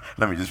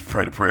 Let me just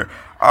pray the prayer.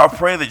 I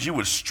pray that you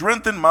would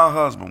strengthen my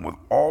husband with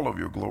all of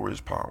your glorious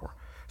power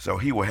so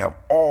he will have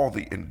all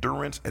the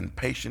endurance and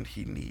patience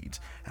he needs.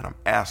 And I'm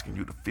asking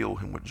you to fill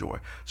him with joy.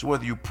 So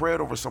whether you pray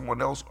it over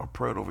someone else or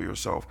pray it over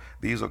yourself,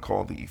 these are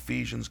called the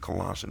Ephesians,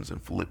 Colossians,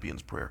 and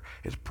Philippians prayer.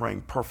 It's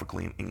praying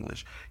perfectly in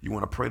English. You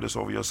want to pray this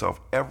over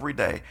yourself every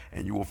day,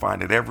 and you will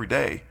find that every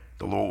day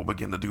the Lord will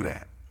begin to do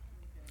that.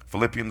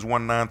 Philippians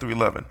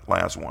 1:9-11,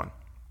 last one.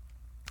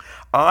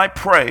 I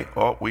pray,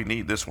 we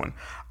need this one.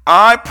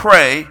 I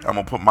pray, I'm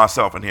going to put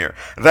myself in here,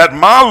 that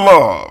my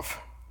love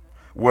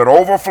would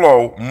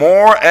overflow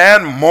more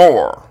and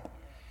more,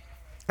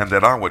 and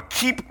that I would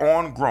keep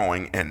on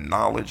growing in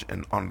knowledge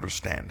and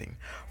understanding.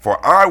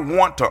 For I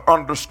want to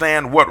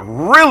understand what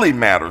really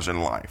matters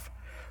in life,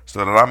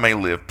 so that I may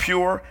live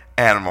pure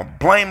and a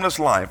blameless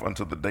life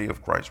until the day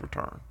of Christ's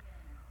return.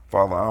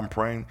 Father, I'm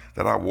praying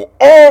that I will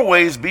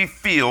always be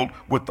filled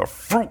with the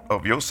fruit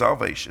of your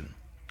salvation,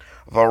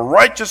 the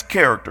righteous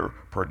character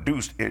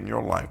produced in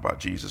your life by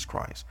Jesus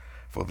Christ.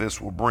 For this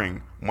will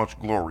bring much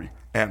glory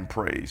and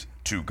praise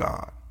to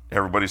God.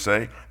 Everybody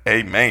say,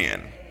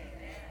 amen.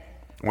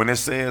 When it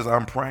says,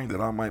 I'm praying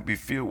that I might be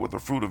filled with the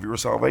fruit of your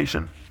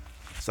salvation,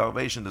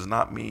 salvation does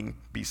not mean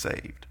be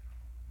saved.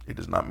 It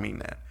does not mean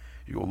that.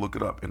 You go look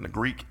it up. In the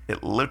Greek,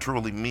 it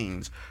literally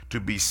means to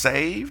be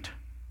saved.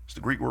 It's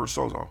the Greek word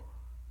sozo,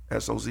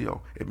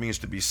 S-O-Z-O. It means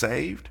to be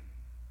saved.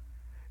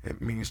 It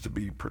means to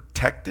be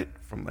protected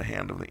from the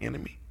hand of the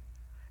enemy.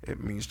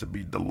 It means to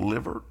be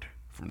delivered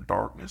from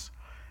darkness.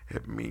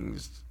 It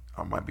means,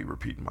 I might be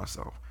repeating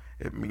myself,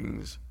 it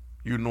means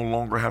you no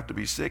longer have to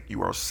be sick.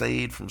 You are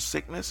saved from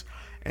sickness.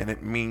 And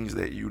it means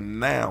that you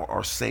now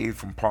are saved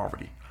from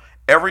poverty.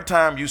 Every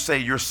time you say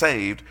you're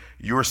saved,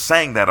 you're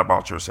saying that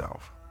about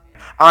yourself.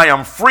 I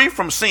am free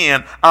from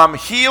sin. I'm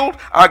healed.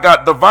 I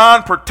got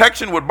divine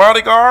protection with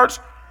bodyguards.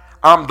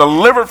 I'm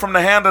delivered from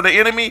the hand of the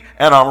enemy,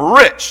 and I'm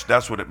rich.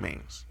 That's what it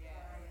means.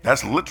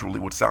 That's literally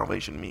what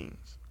salvation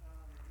means.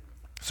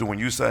 So when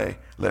you say,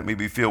 let me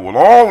be filled with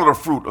all of the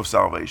fruit of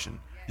salvation,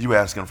 you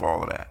asking for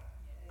all of that.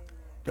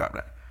 Got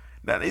that?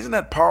 Now, isn't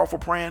that powerful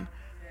praying?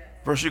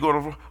 First you go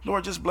to,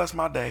 Lord, just bless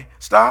my day.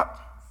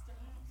 Stop.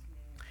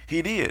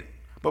 He did.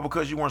 But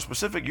because you weren't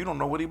specific, you don't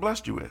know what he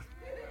blessed you with.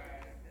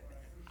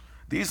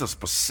 These are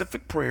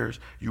specific prayers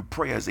you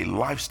pray as a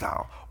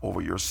lifestyle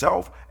over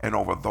yourself and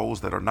over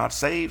those that are not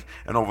saved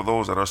and over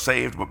those that are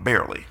saved but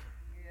barely.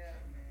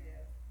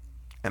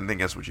 And then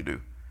guess what you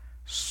do?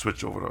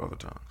 Switch over to other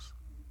tongues.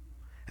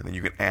 And then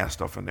you can ask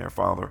stuff in there.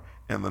 Father,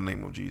 in the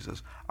name of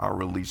Jesus, I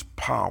release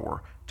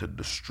power to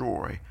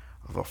destroy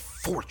the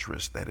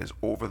fortress that is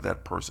over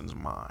that person's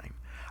mind.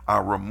 I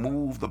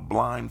remove the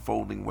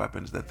blindfolding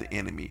weapons that the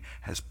enemy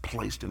has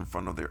placed in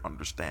front of their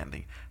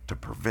understanding to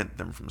prevent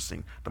them from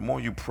seeing. The more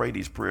you pray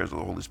these prayers of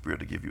the Holy Spirit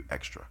to give you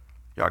extra.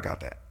 Y'all got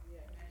that?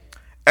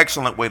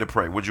 Excellent way to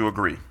pray. Would you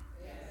agree?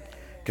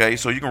 Okay,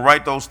 so you can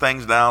write those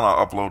things down.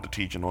 I'll upload the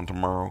teaching on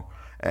tomorrow.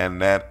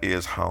 And that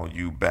is how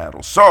you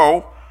battle.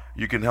 So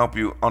you can help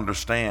you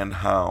understand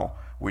how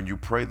when you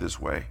pray this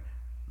way,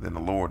 then the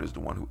Lord is the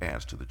one who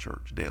adds to the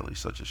church daily,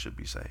 such as should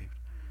be saved.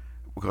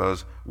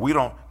 Because we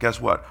don't, guess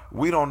what?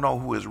 We don't know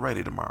who is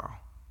ready tomorrow.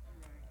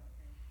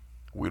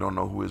 We don't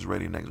know who is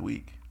ready next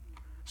week.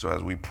 So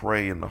as we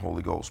pray in the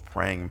Holy Ghost,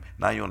 praying,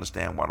 now you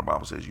understand why the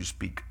Bible says you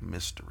speak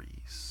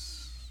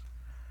mysteries.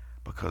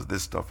 Because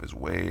this stuff is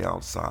way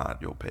outside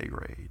your pay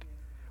grade,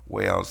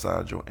 way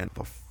outside your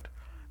info.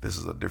 This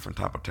is a different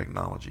type of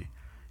technology.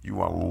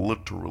 You are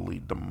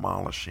literally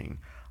demolishing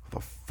the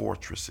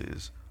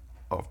fortresses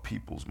of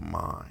people's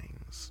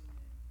minds.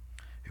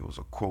 It was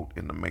a quote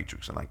in the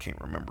Matrix, and I can't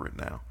remember it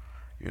now,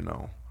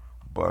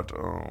 But,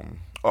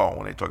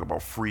 when they talk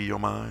about free your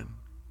mind,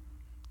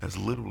 that's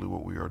literally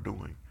what we are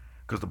doing.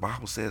 Because the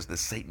Bible says that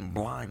Satan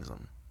blinds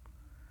them.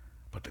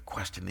 But the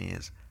question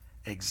is,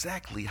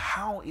 exactly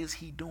how is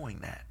he doing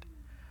that?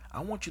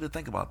 I want you to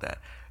think about that.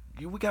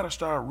 We got to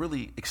start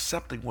really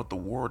accepting what the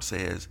word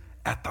says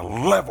at the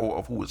level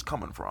of who it's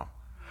coming from.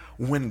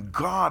 When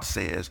God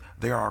says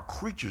there are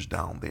creatures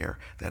down there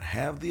that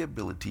have the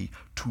ability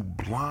to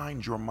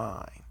blind your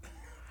mind.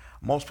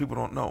 Most people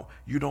don't know.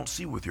 You don't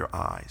see with your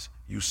eyes.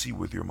 You see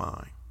with your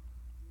mind.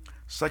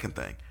 Second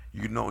thing,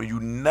 you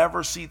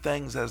never see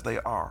things as they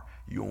are.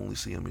 You only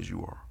see them as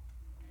you are.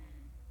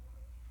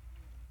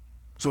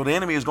 So the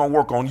enemy is going to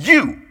work on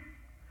you.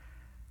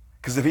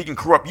 Because if he can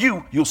corrupt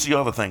you, you'll see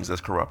other things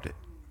that's corrupted.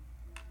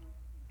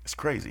 It's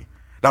crazy.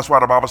 That's why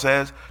the Bible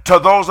says, to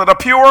those that are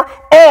pure,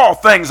 all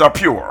things are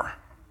pure.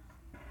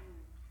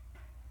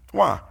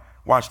 Why?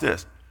 Watch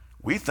this.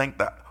 We think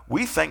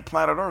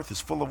planet Earth is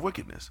full of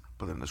wickedness.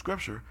 But in the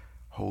scripture,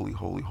 holy,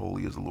 holy,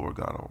 holy is the Lord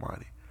God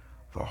Almighty.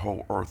 The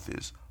whole earth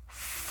is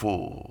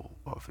full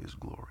of his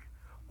glory.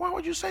 Why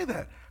would you say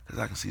that? Because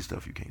I can see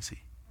stuff you can't see.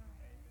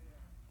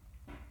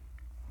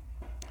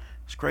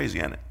 It's crazy,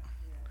 isn't it?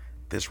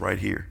 This right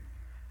here.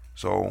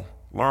 So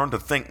learn to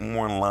think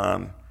more in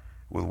line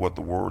with what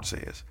the word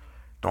says.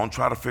 Don't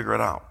try to figure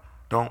it out.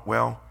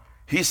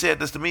 He said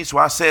this to me, so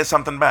I said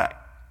something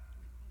back.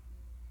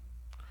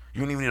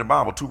 You don't even need a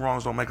Bible. 2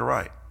 wrongs don't make a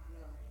right.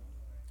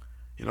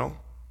 The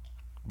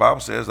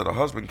Bible says that a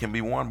husband can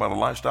be won by the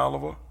lifestyle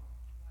of a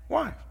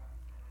wife.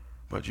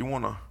 But you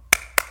want to...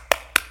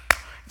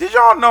 Did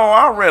y'all know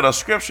I read a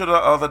scripture the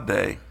other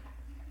day,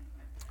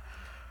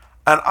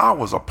 and I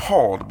was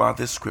appalled by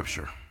this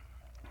scripture.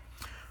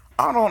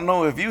 I don't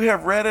know if you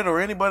have read it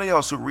or anybody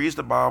else who reads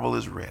the Bible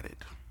has read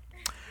it.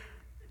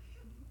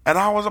 And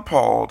I was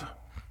appalled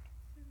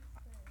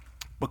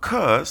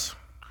because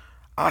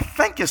I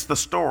think it's the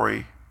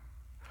story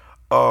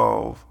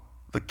of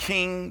the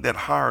king that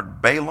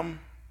hired Balaam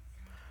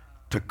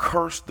to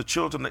curse the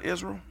children of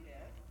Israel.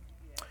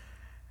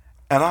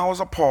 And I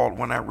was appalled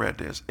when I read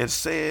this. It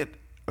said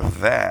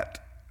that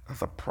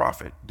the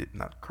prophet did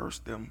not curse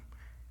them,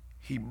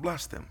 he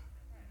blessed them.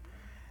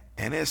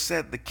 And it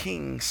said the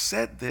king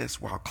said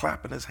this while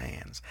clapping his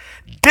hands.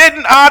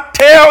 Didn't I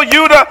tell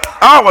you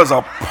I was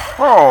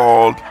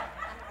appalled.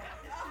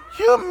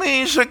 You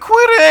mean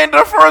Shaquita ain't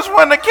the first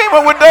one that came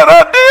up with that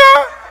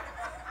idea?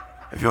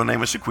 If your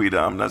name is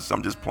Shaquita,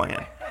 I'm just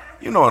playing.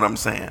 You know what I'm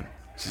saying.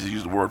 She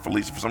used the word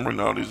Felicia for some reason.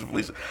 No, this is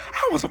Felicia.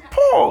 I was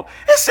appalled.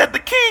 It said the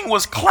king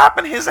was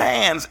clapping his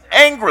hands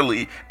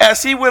angrily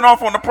as he went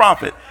off on the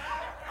prophet.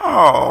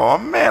 Oh,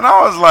 man,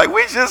 I was like,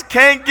 we just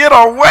can't get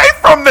away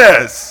from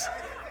this.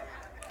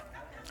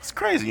 It's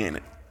crazy, ain't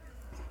it?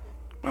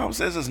 The Bible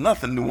says there's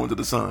nothing new under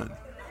the sun,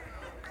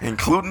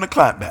 including the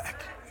clapback.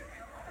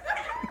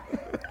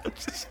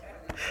 This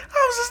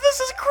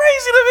is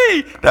crazy to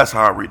me. That's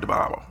how I read the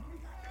Bible.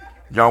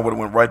 Y'all would have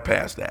went right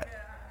past that.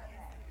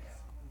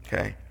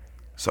 Okay?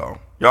 So,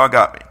 y'all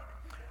got me.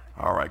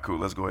 All right, cool.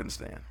 Let's go ahead and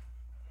stand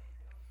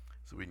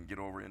so we can get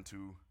over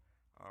into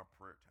our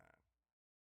prayer time.